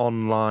like this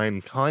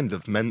online kind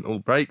of mental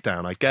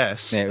breakdown, I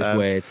guess. Yeah, it was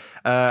weird.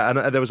 And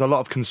there was a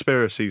lot of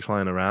conspiracies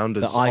flying around.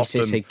 That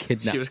ISIS had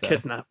kidnapped her. She was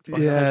kidnapped.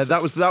 Yeah,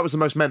 that was the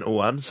most mental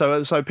one.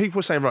 So people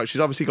were saying, right,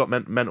 she's obviously got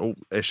mental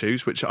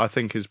issues, which I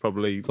think is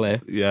probably clear.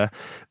 Yeah.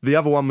 The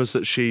other one was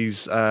that she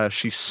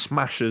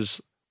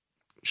smashes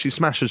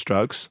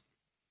drugs.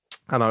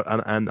 And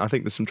I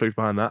think there's some truth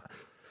behind that.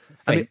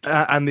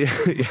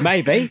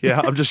 Maybe.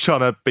 Yeah, I'm just trying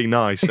to be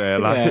nice there.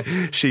 Like,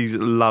 she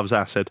loves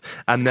acid.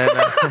 And then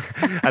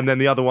and then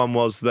the other one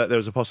was that there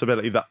was a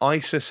possibility that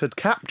ISIS had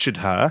captured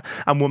her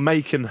and were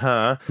making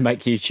her make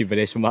YouTube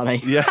videos for money.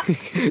 Yeah.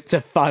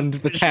 To fund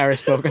the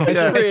terrorist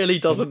organisation. It really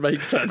doesn't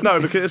make sense. No,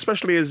 because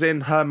especially as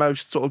in her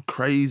most sort of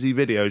crazy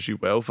videos, you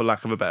will, for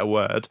lack of a better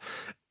word,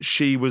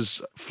 she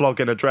was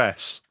flogging a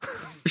dress.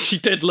 She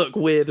did look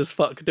weird as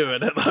fuck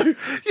doing it, though.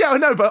 Yeah, I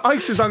know, but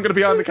ISIS aren't going to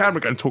be behind the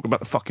camera going talking about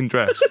the fucking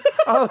dress.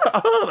 Are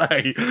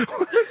they?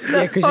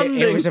 Yeah, because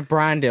it was a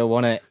brand deal,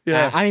 wasn't it?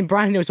 Yeah. I mean,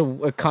 brand deals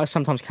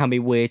sometimes can be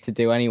weird to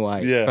do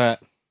anyway. Yeah.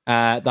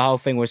 But the whole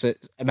thing was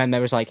that, and then there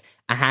was like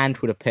a hand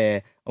would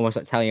appear, almost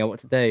like telling her what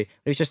to do. It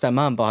was just her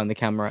mum behind the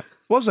camera.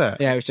 Was it?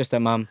 Yeah, it was just her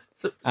mum.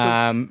 It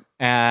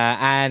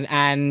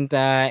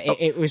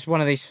was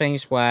one of these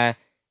things where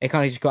it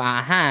kind of just got out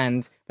of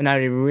hand, but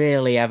nobody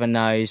really ever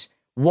knows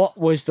what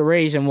was the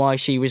reason why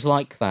she was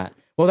like that.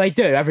 Well, they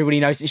do. Everybody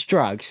knows it's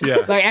drugs. Yeah.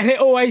 And it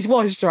always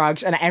was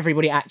drugs, and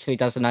everybody actually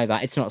doesn't know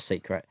that. It's not a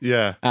secret.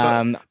 Yeah.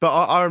 But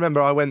I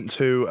remember I went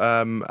to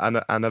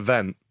an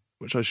event,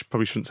 which I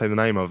probably shouldn't say the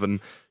name of,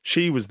 and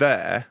she was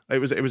there. It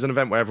was an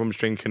event where everyone was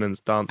drinking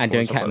and dancing and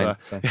doing ketamine.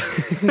 Like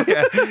that.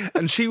 Yeah.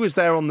 And she was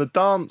there on the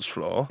dance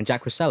floor. And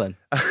Jack was selling.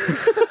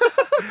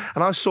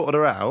 And I sorted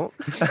her out.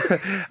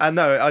 And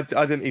no, I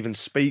didn't even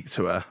speak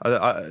to her.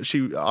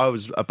 I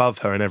was above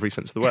her in every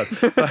sense of the word.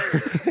 But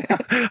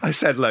I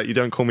said, look, you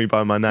don't call me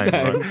by my name.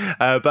 No.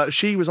 Right? But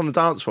she was on the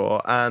dance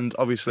floor, and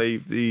obviously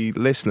the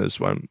listeners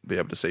won't be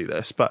able to see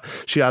this, but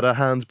she had her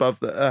hands above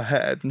her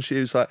head, and she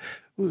was like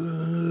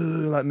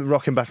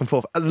rocking back and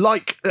forth.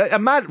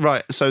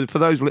 Right, so for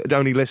those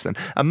only listening,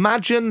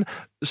 imagine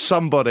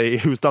somebody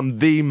who's done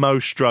the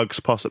most drugs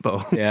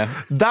possible. Yeah.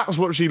 That's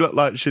what she looked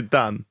like she'd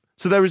done.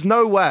 So there is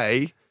no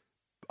way,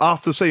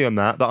 after seeing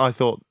that I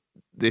thought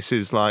this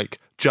is like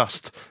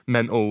just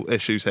mental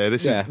issues here.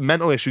 This is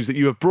mental issues that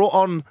you have brought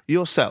on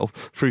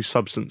yourself through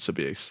substance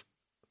abuse.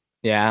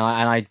 Yeah,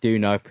 and I do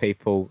know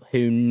people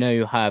who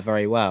knew her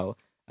very well.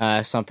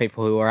 Some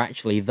people who were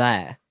actually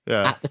there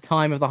at the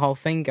time of the whole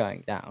thing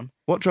going down.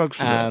 What drugs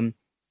was it?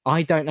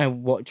 I don't know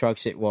what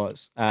drugs it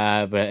was,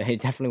 but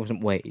it definitely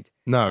wasn't weed.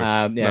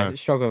 No. No.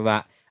 Struggle with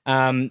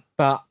that.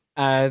 But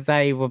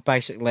they were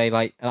basically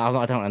like, I don't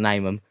want to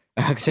name them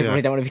because I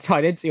really don't want to be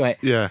tied into it.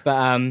 Yeah.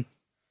 But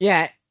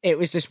it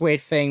was this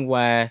weird thing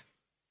where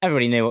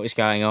everybody knew what was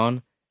going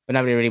on, but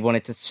nobody really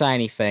wanted to say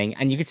anything.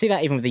 And you could see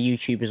that even with the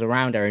YouTubers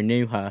around her who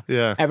knew her.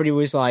 Yeah. Everybody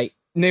was like,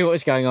 knew what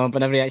was going on, but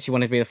nobody actually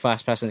wanted to be the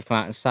first person to come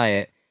out and say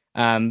it.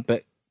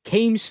 But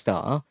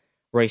Keemstar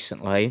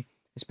recently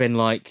has been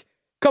like,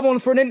 come on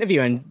for an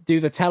interview and do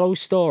the tell-all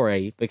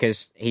story,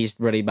 because he's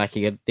really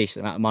making a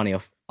decent amount of money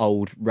off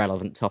old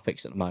relevant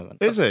topics at the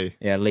moment. Is he?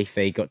 Yeah,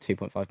 Leafy got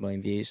 2.5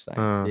 million views.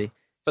 So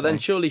but then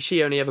surely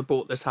she only ever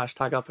brought this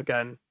hashtag up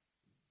again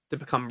to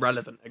become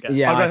relevant again.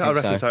 Yeah, I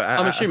reckon so.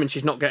 I'm assuming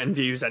she's not getting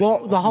views anymore.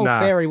 Well, the whole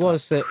theory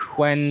was that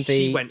when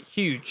she went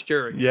huge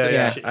during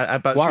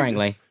but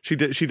worryingly. She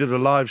did a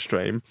live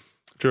stream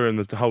during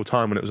the whole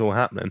time when it was all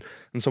happening,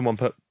 and someone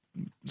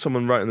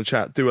wrote in the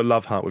chat, do a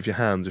love heart with your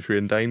hands if you're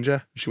in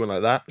danger. She went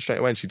like that straight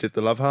away, and she did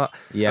the love heart.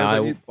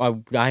 Yeah,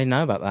 I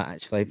know about that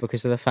actually,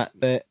 because of the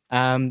fact that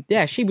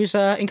she was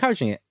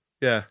encouraging it.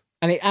 Yeah,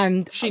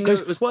 and she knew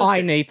it was working.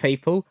 I knew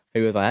people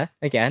who were there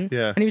again.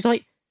 Yeah, and he was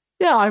like,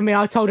 yeah, I mean,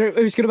 I told her it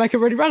was going to make her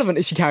really relevant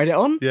if she carried it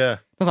on. Yeah.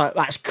 I was like,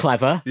 that's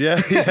clever. Yeah.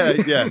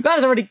 that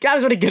was really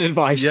good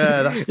advice.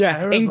 Yeah, that's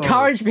terrible.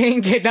 Encourage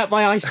being kidnapped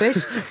by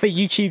ISIS for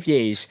YouTube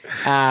views.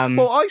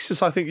 Well,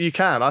 ISIS, I think you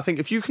can. I think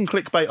if you can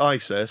clickbait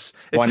ISIS...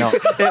 Why not?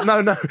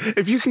 No.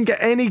 If you can get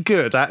any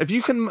good at... If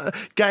you can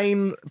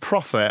gain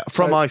profit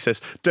from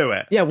ISIS, do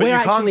it. Yeah, but you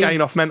can't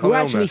gain off mental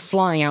illness. We're actually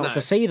flying out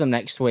to see them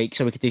next week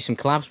so we could do some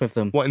collabs with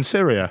them. What, in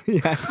Syria?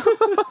 Yeah.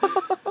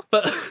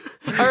 But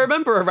I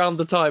remember around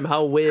the time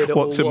how weird it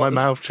What's all in was.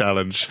 my mouth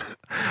challenge?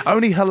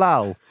 Only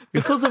halal.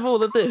 Because of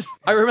all of this,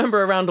 I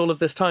remember around all of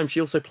this time, she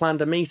also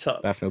planned a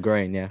meetup. Bethnal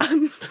Green, yeah.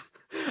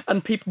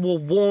 And people were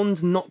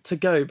warned not to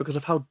go because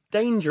of how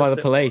dangerous by the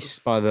it police,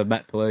 was. by the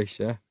Met Police,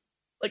 yeah.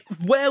 Like,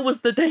 where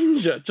was the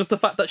danger? Just the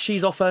fact that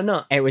she's off her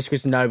nut? It was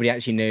because nobody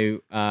actually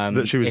knew...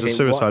 that she was a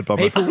suicide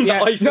bomber. People,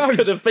 ISIS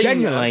could have been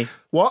genuinely. there.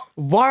 What?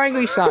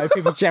 Worryingly so,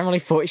 people generally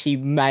thought she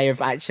may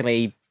have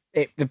actually...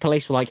 the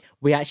police were like,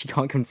 we actually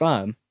can't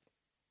confirm.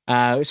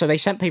 So they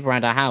sent people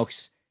around our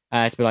house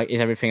to be like, is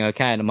everything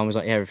okay? And the mum was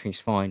like, yeah, everything's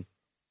fine.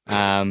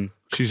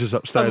 She's just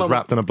upstairs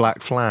wrapped in a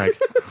black flag.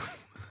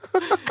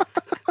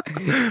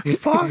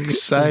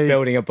 Fuck's sake.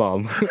 Building a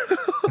bomb.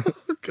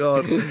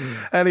 God.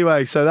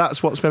 Anyway, so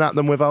that's what's been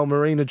happening with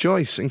Marina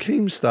Joyce and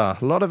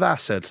Keemstar. A lot of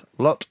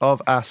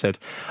acid.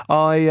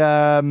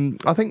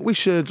 I think we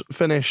should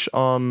finish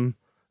on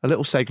a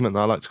little segment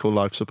that I like to call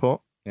life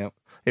support. Yep.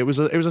 It was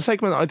a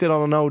segment that I did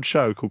on an old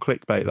show called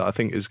Clickbait that I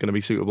think is going to be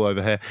suitable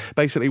over here.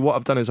 Basically, what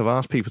I've done is I've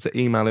asked people to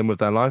email in with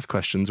their life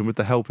questions, and with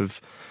the help of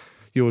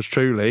yours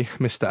truly,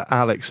 Mr.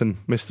 Alex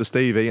and Mr.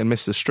 Stevie and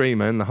Mr.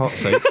 Streamer in the hot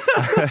seat,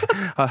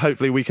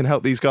 hopefully we can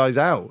help these guys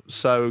out.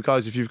 So,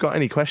 guys, if you've got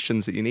any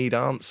questions that you need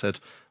answered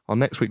on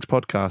next week's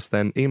podcast,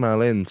 then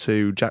email in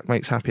to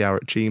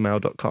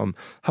jackmateshappyhour@gmail.com.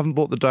 Haven't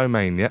bought the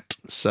domain yet,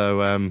 so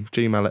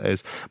Gmail it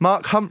is.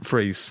 Mark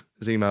Humphreys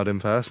has emailed in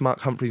first.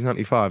 Mark Humphreys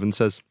 95 and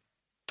says,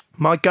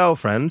 my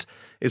girlfriend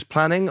is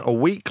planning a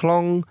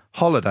week-long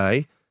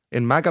holiday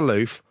in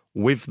Magaluf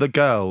with the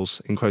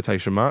girls, in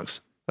quotation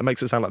marks. That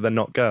makes it sound like they're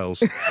not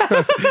girls.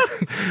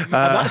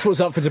 That's what's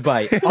up for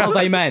debate. Are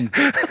they men?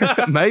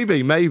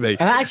 Maybe.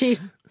 And actually,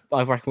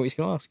 I reckon what he's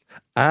going to ask.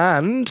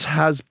 And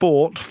has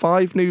bought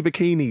 5 new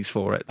bikinis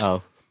for it.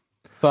 Oh.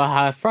 For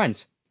her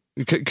friends?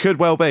 Could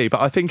well be, but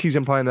I think he's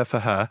implying they're for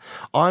her.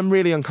 I'm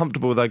really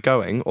uncomfortable with her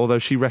going, although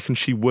she reckons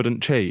she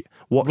wouldn't cheat.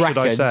 What should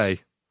I say?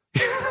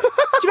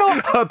 Do you know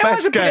what? Her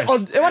best guess. I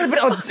want to put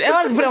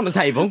it on the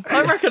table.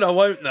 I reckon I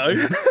won't know.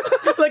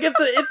 Like if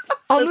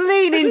I'm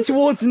leaning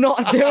towards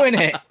not doing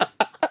it.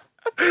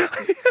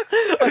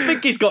 I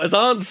think he's got his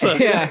answer.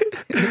 Yeah.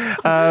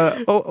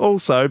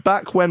 Also,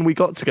 back when we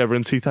got together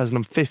in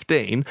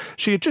 2015,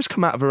 she had just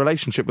come out of a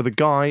relationship with a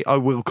guy I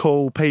will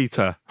call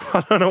Peter.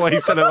 I don't know why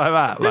he said it like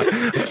that. Like,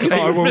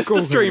 I will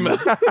Mr. Streamer.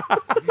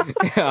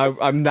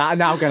 I'm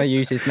now going to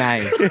use his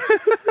name.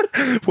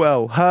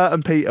 Well, her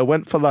and Peter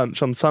went for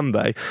lunch on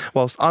Sunday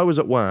whilst I was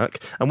at work,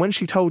 and when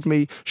she told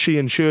me she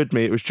insured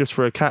me, it was just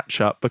for a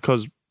catch-up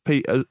because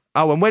Peter...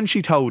 Oh, and when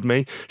she told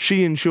me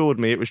she insured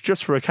me, it was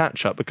just for a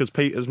catch-up because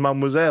Peter's mum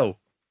was ill.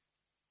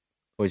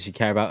 Or does she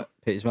care about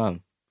Peter's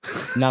mum?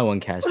 No one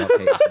cares about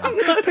Peter's mum.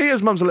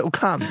 Peter's mum's a little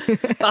cunt.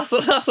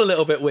 That's a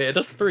little bit weird.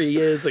 That's 3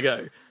 years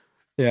ago.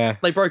 Yeah.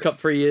 They broke up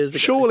 3 years ago.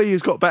 Surely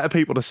he's got better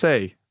people to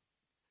see.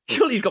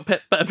 Surely he's got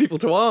better people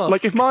to ask.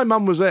 Like, if my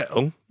mum was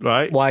ill,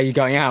 right? Why are you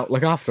going out?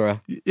 Look after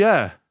her.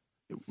 Yeah.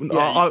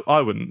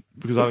 I wouldn't,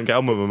 because I don't get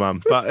on with my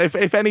mum. But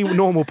if any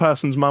normal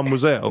person's mum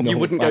was ill... You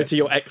wouldn't go to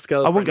your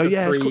ex-girlfriend I wouldn't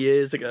go, 3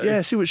 years ago.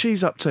 Yeah, see what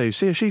she's up to.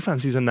 See if she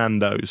fancies a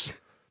Nando's.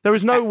 There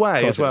is no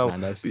way as well...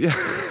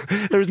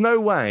 there is no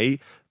way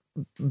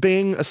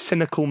being a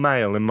cynical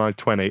male in my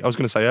 20s... I was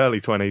going to say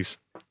early 20s.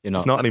 You're not.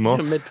 It's not anymore.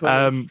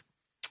 Mid-20s.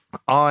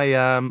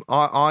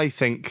 I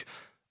think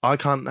I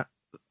can't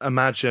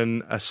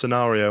imagine a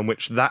scenario in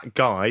which that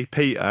guy,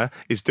 Peter,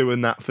 is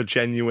doing that for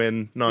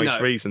genuine,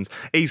 nice reasons.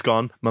 He's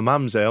gone, my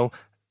mum's ill,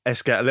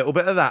 let's get a little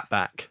bit of that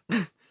back.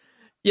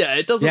 Yeah,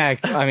 it doesn't... Yeah,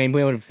 I mean,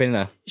 we would have been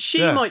there. She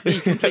might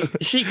be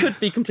she could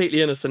be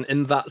completely innocent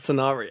in that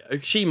scenario.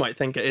 She might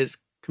think it is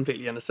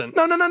completely innocent.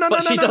 No.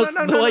 But she does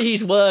the way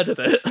he's worded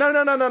it.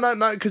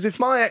 No. Because if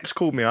my ex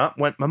called me up,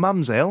 went, my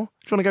mum's ill,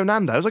 do you want to go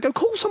Nando's? I go,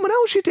 call someone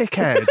else, you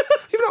dickhead.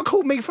 You've not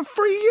called me for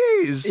 3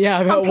 years. Yeah,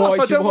 and plus,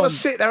 I don't want to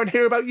sit there and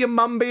hear about your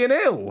mum being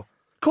ill.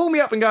 Call me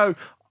up and go,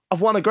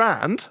 I've won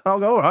 $1,000. And I'll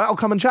go, all right, I'll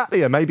come and chat to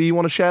you. Maybe you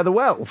want to share the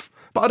wealth.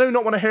 But I do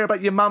not want to hear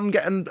about your mum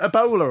getting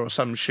Ebola or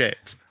some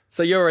shit.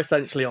 So you're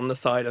essentially on the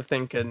side of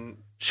thinking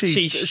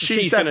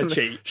she's going to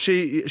cheat.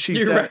 She's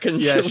you reckon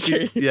she'll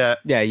cheat? Yeah.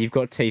 Yeah, you've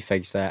got two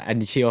figs there.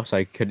 And she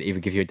also couldn't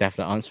even give you a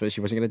definite answer, but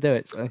she wasn't going to do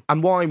it. So.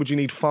 And why would you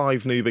need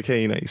 5 new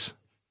bikinis?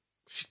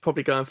 She's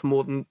probably going for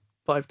more than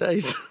 5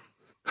 days.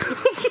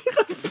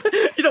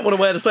 You don't want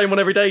to wear the same one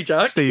every day,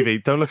 Jack. Stevie,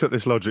 don't look at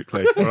this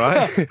logically, all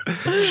right?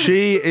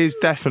 She is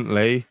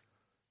definitely...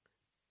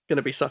 going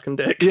to be sucking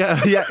dick.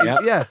 Yeah.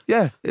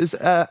 It's,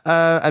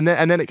 and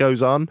then it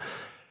goes on.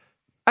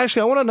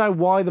 Actually, I want to know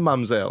why the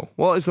mum's ill.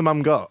 What has the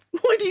mum got?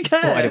 Why do you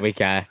care? Why do we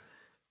care?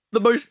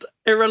 The most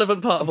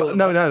irrelevant part of all.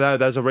 No.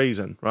 There's a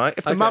reason, right?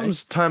 If the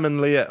mum's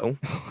terminally ill,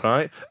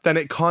 right, then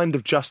it kind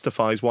of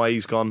justifies why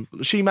he's gone.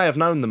 She may have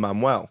known the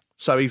mum well,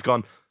 so he's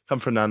gone. Come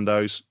from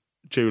Nando's.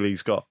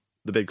 Julie's got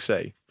the big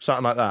C,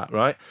 something like that,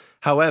 right?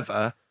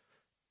 However,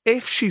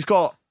 if she's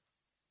got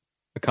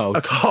a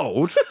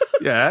cold,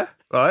 yeah.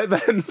 Right,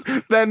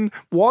 then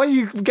why are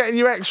you getting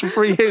your ex for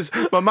 3 years?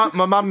 My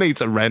mum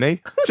needs a Rennie.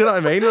 Do you know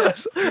what I mean?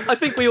 I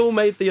think we all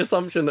made the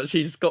assumption that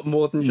she's got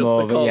more than just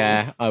a cold.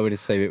 Yeah, I would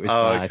assume it was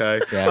bad.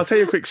 Okay. Yeah. I'll tell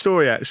you a quick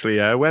story, actually.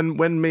 Yeah,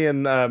 when me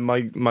and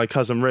my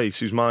cousin Reese,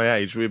 who's my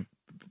age, we were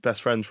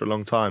best friends for a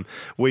long time.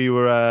 We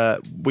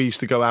used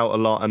to go out a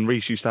lot, and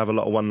Reese used to have a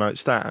lot of one-night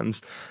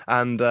stands.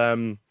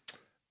 And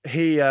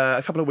he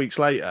a couple of weeks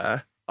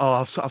later... Oh,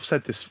 I've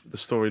said the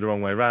story the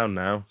wrong way round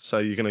now, so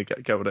you're going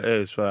to get what it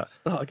is. But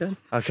start again.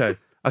 Okay.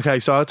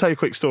 So I'll tell you a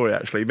quick story.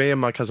 Actually, me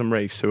and my cousin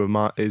Reese,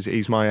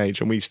 he's my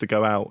age, and we used to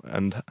go out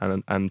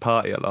and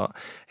party a lot.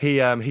 He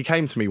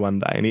came to me one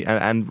day,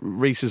 and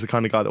Reese is the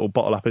kind of guy that will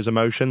bottle up his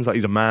emotions. Like,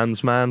 he's a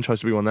man's man, tries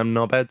to be one of them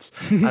knobheads.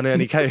 And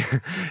then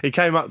he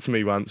came up to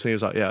me once, and he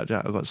was like, "Yeah,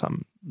 Jack, I've got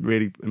something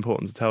really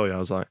important to tell you." I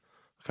was like,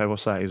 "Okay,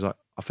 what's that?" He's like,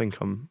 "I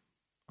think I'm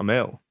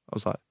ill." I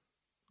was like,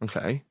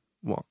 "Okay.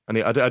 What?" And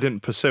I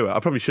didn't pursue it.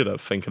 I probably should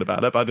have, thinking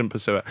about it, but I didn't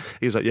pursue it.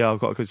 He was like, "Yeah, I've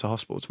got to go to the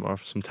hospital tomorrow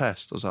for some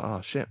tests." I was like,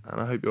 "Oh, shit, man,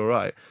 I hope you're all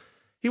right."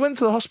 He went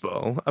to the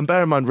hospital, and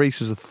bear in mind,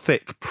 Reese is a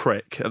thick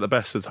prick at the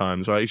best of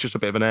times, right? He's just a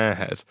bit of an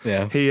airhead.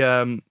 Yeah.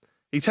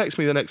 He texted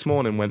me the next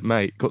morning and went,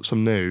 "Mate, got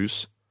some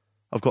news.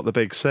 I've got the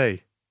big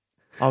C."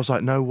 I was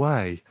like, "No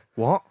way.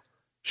 What?"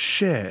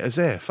 Shit, as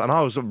if. And I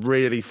was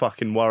really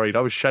fucking worried.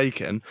 I was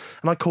shaking.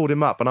 And I called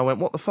him up and I went,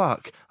 "What the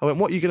fuck?" I went,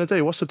 "What are you going to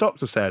do? What's the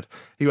doctor said?"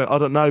 He went, "I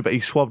don't know, but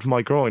he swabbed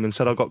my groin and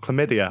said I got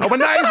chlamydia." I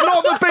went, "That is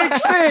not the big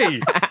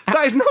C!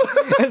 That is not..."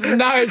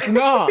 No, it's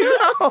not.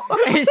 No.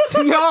 It's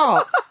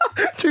not.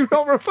 Do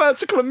not refer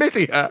to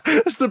chlamydia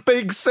as the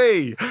big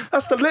C.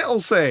 That's the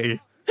little C.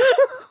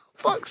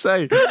 Fuck's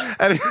sake.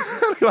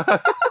 Anyway.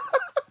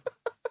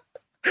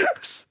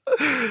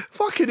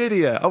 Fucking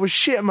idiot. I was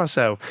shitting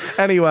myself.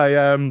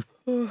 Anyway,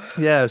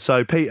 yeah,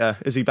 so Peter,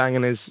 is he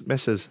banging his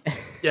missus?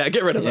 Yeah,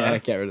 get rid of her. Yeah,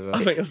 get rid of her.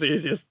 I think that's the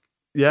easiest.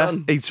 Yeah,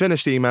 Done. He's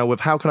finished the email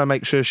with, "How can I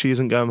make sure she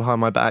isn't going behind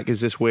my back? Is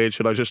this weird?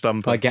 Should I just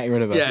dump her?" By getting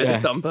rid of her. Yeah,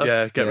 just dump her.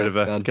 Yeah, get rid of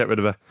her. Done. Get rid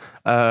of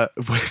her.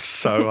 We're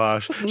so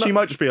harsh. She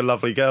might just be a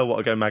lovely girl. Want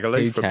to go Magaloo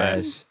Who for a bit.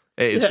 cares?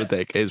 It is for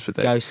dick. It is for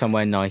dick. Go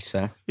somewhere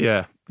nicer.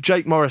 Yeah.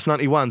 Jake Morris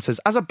 91 says,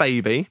 "As a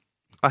baby,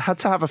 I had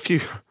to have a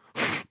few..."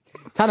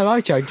 Tana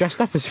Mojo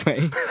dressed up as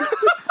me.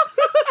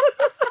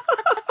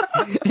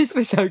 Is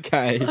this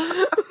okay?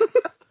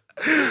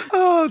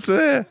 Oh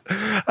dear.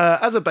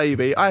 As a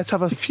baby, I had to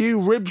have a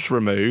few ribs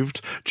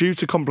removed due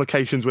to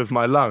complications with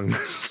my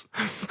lungs.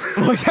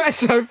 Why is that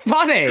so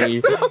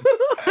funny?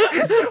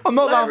 I'm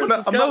not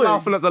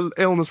laughing at the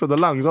illness with the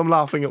lungs. I'm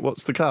laughing at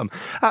what's to come.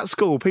 At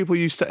school, people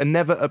used to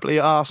inevitably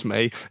ask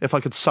me if I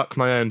could suck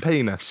my own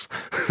penis.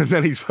 And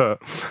then he's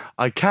put,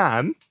 "I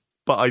can,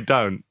 but I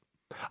don't."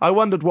 I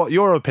wondered what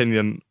your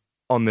opinion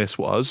on this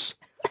was.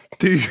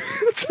 Do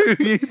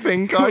you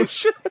think I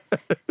should?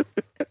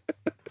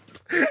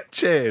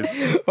 Cheers.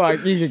 Right,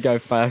 you can go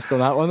first on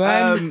that one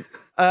then.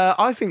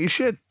 I think you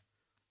should.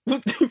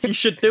 You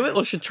should do it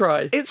or should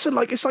try. It's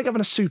like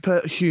having a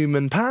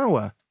superhuman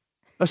power.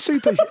 A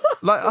super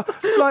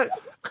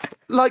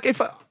like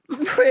if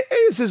it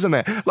is, isn't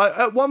it? Like,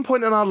 at one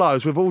point in our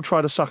lives, we've all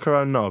tried to suck our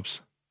own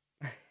knobs.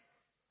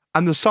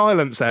 And the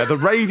silence there, the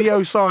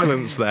radio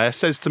silence there,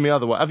 says to me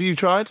otherwise. Have you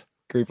tried?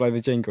 Can we play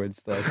the jingle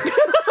instead?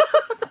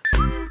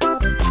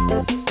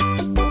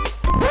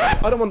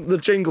 I don't want the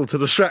jingle to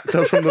distract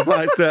us from the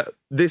fact that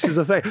this is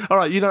a thing. All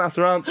right, you don't have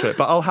to answer it,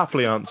 but I'll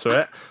happily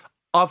answer it.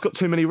 I've got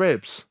too many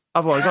ribs.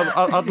 Otherwise,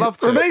 I'd love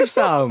to. Remove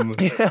some.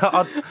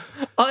 Yeah,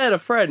 I had a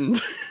friend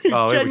who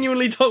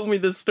genuinely told me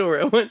this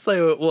story. I won't say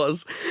who it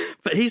was,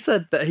 but he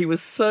said that he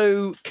was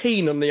so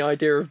keen on the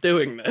idea of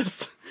doing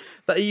this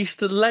that he used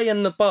to lay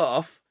in the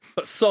bath,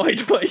 but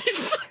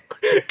sideways.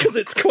 Because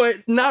it's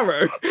quite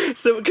narrow,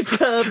 so it could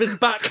curve his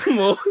back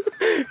more.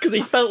 Because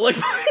he felt like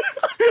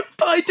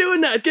by doing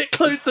that, I'd get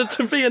closer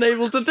to being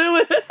able to do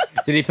it.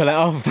 Did he pull it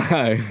off,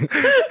 though?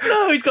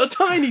 No, he's got a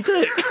tiny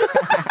dick.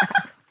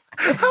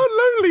 How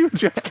lonely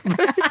would you have to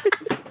be?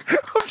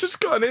 I've just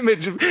got an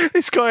image of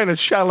this guy in a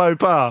shallow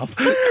bath.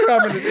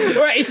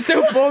 Wait, he's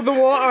still poured the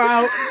water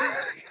out.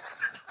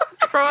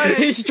 Crying.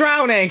 He's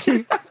drowning.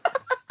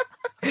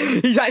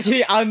 He's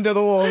actually under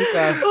the water.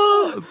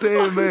 Oh,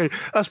 dear me.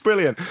 That's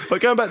brilliant.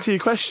 But going back to your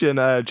question,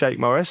 Jake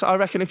Morris, I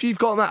reckon if you've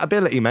got that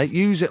ability, mate,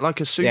 use it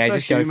like a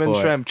superhuman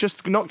shrimp.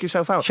 Just knock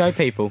yourself out. Show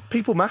people.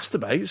 People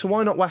masturbate, so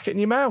why not whack it in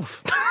your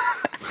mouth?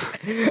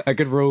 A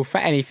good rule for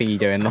anything you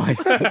do in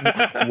life.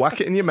 Whack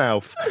it in your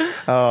mouth.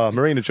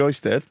 Marina Joyce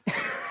did.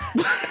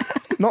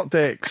 Not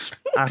dicks,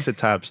 acid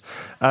tabs.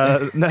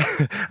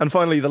 And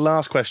finally, the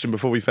last question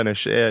before we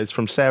finish is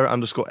from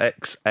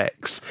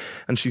Sarah_XX.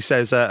 And she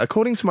says,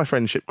 according to my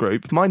friendship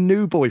group, my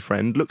new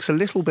boyfriend looks a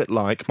little bit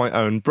like my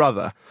own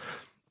brother.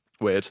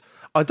 Weird.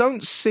 I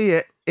don't see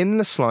it in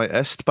the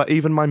slightest, but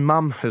even my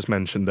mum has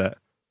mentioned it.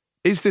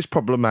 Is this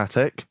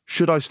problematic?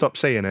 Should I stop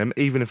seeing him,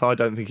 even if I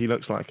don't think he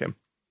looks like him?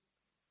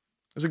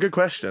 It's a good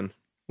question.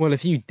 Well,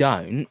 if you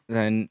don't,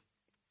 then...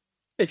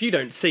 If you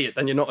don't see it,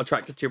 then you're not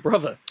attracted to your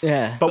brother.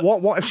 Yeah. But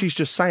what if she's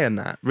just saying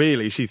that?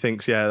 Really, she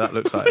thinks, yeah, that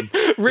looks like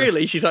him.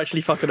 Really, she's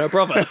actually fucking her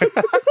brother.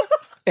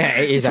 Yeah,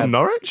 it is. From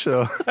Norwich,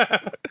 or?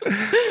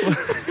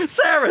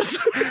 Sarah's!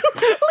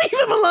 Leave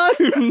him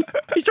alone!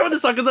 He's trying to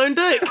suck his own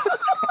dick.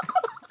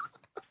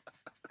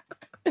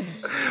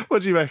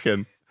 What do you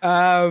reckon?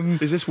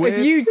 Is this weird?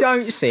 If you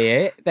don't see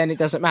it, then it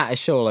doesn't matter,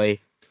 surely.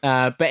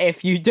 But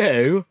if you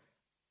do,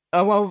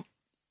 well,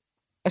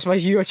 I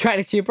suppose you're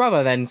attracted to your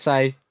brother then,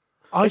 so...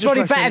 It's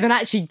probably better than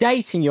actually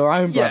dating your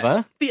own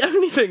brother. The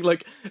only thing,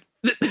 like,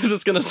 this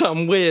is going to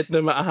sound weird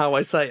no matter how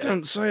I say it.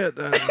 Don't say it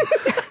then.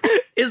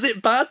 Is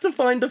it bad to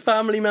find a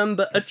family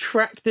member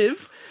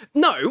attractive?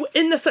 No,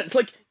 in the sense,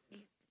 like,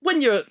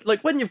 when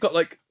you've got,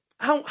 like,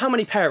 how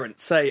many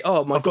parents say,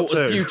 oh, my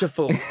daughter's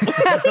beautiful? I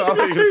thought you were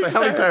going to say, how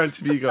many parents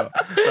have you got?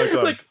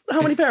 Oh, like, how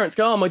many parents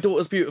go, oh, my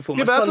daughter's beautiful.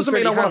 Yeah, but that doesn't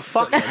mean I want to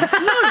fuck him.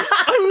 No,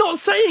 I'm not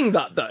saying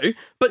that, though.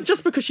 But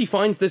just because she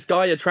finds this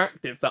guy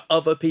attractive that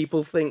other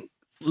people think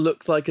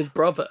looks like his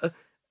brother,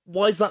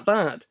 why is that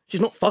bad?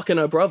 She's not fucking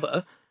her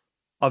brother.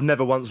 I've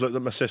never once looked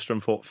at my sister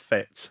and thought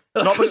fit.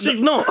 She's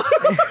not.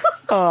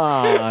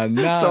 Oh,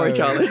 no. Sorry,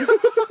 Charlie.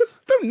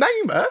 Don't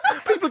name her.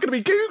 People are going to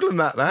be Googling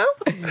that now.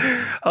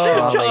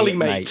 Charlie,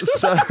 mate.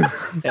 So,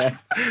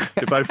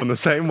 you're both on the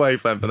same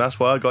wavelength, and that's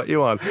why I got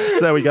you on. So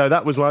there we go.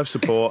 That was life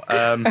support.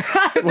 Don't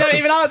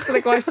even answer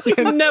the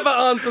question. Never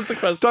answered the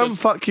question. Don't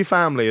fuck your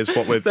family is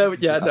what we're... I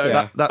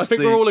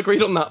think we're all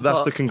agreed on that.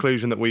 That's the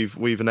conclusion that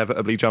we've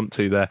inevitably jumped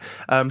to there.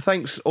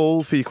 Thanks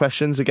all for your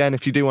questions. Again,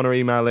 if you do want to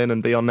email in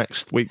and be on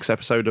next week's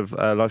episode of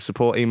Life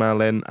Support, email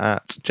in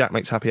at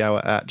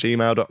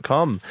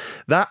jackmakeshappyhour@gmail.com.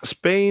 That's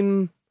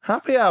been...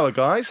 Happy Hour,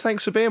 guys.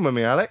 Thanks for being with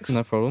me, Alex.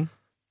 No problem.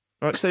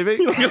 Right, Stevie?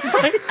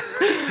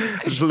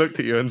 I just looked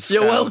at you and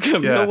You're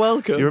welcome. Yeah. You're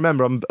welcome. You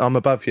remember, I'm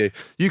above you.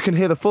 You can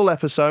hear the full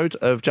episode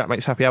of Jack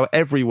Makes Happy Hour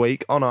every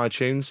week on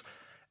iTunes,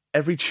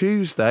 every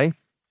Tuesday,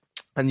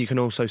 and you can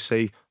also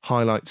see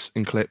highlights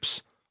and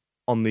clips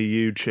on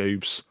the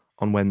YouTubes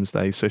on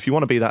Wednesday. So if you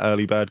want to be that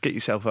early bird, get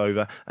yourself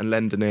over and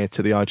lend an ear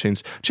to the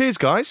iTunes. Cheers,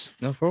 guys.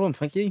 No problem.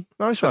 Thank you.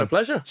 Nice one. My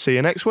pleasure. See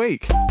you next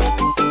week.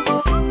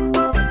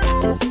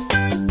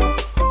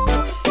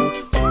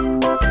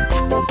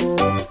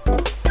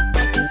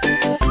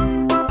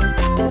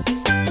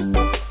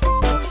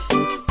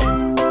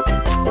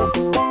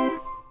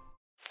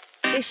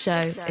 This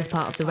show is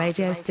part of the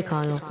Radio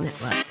Stakhanov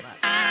Network.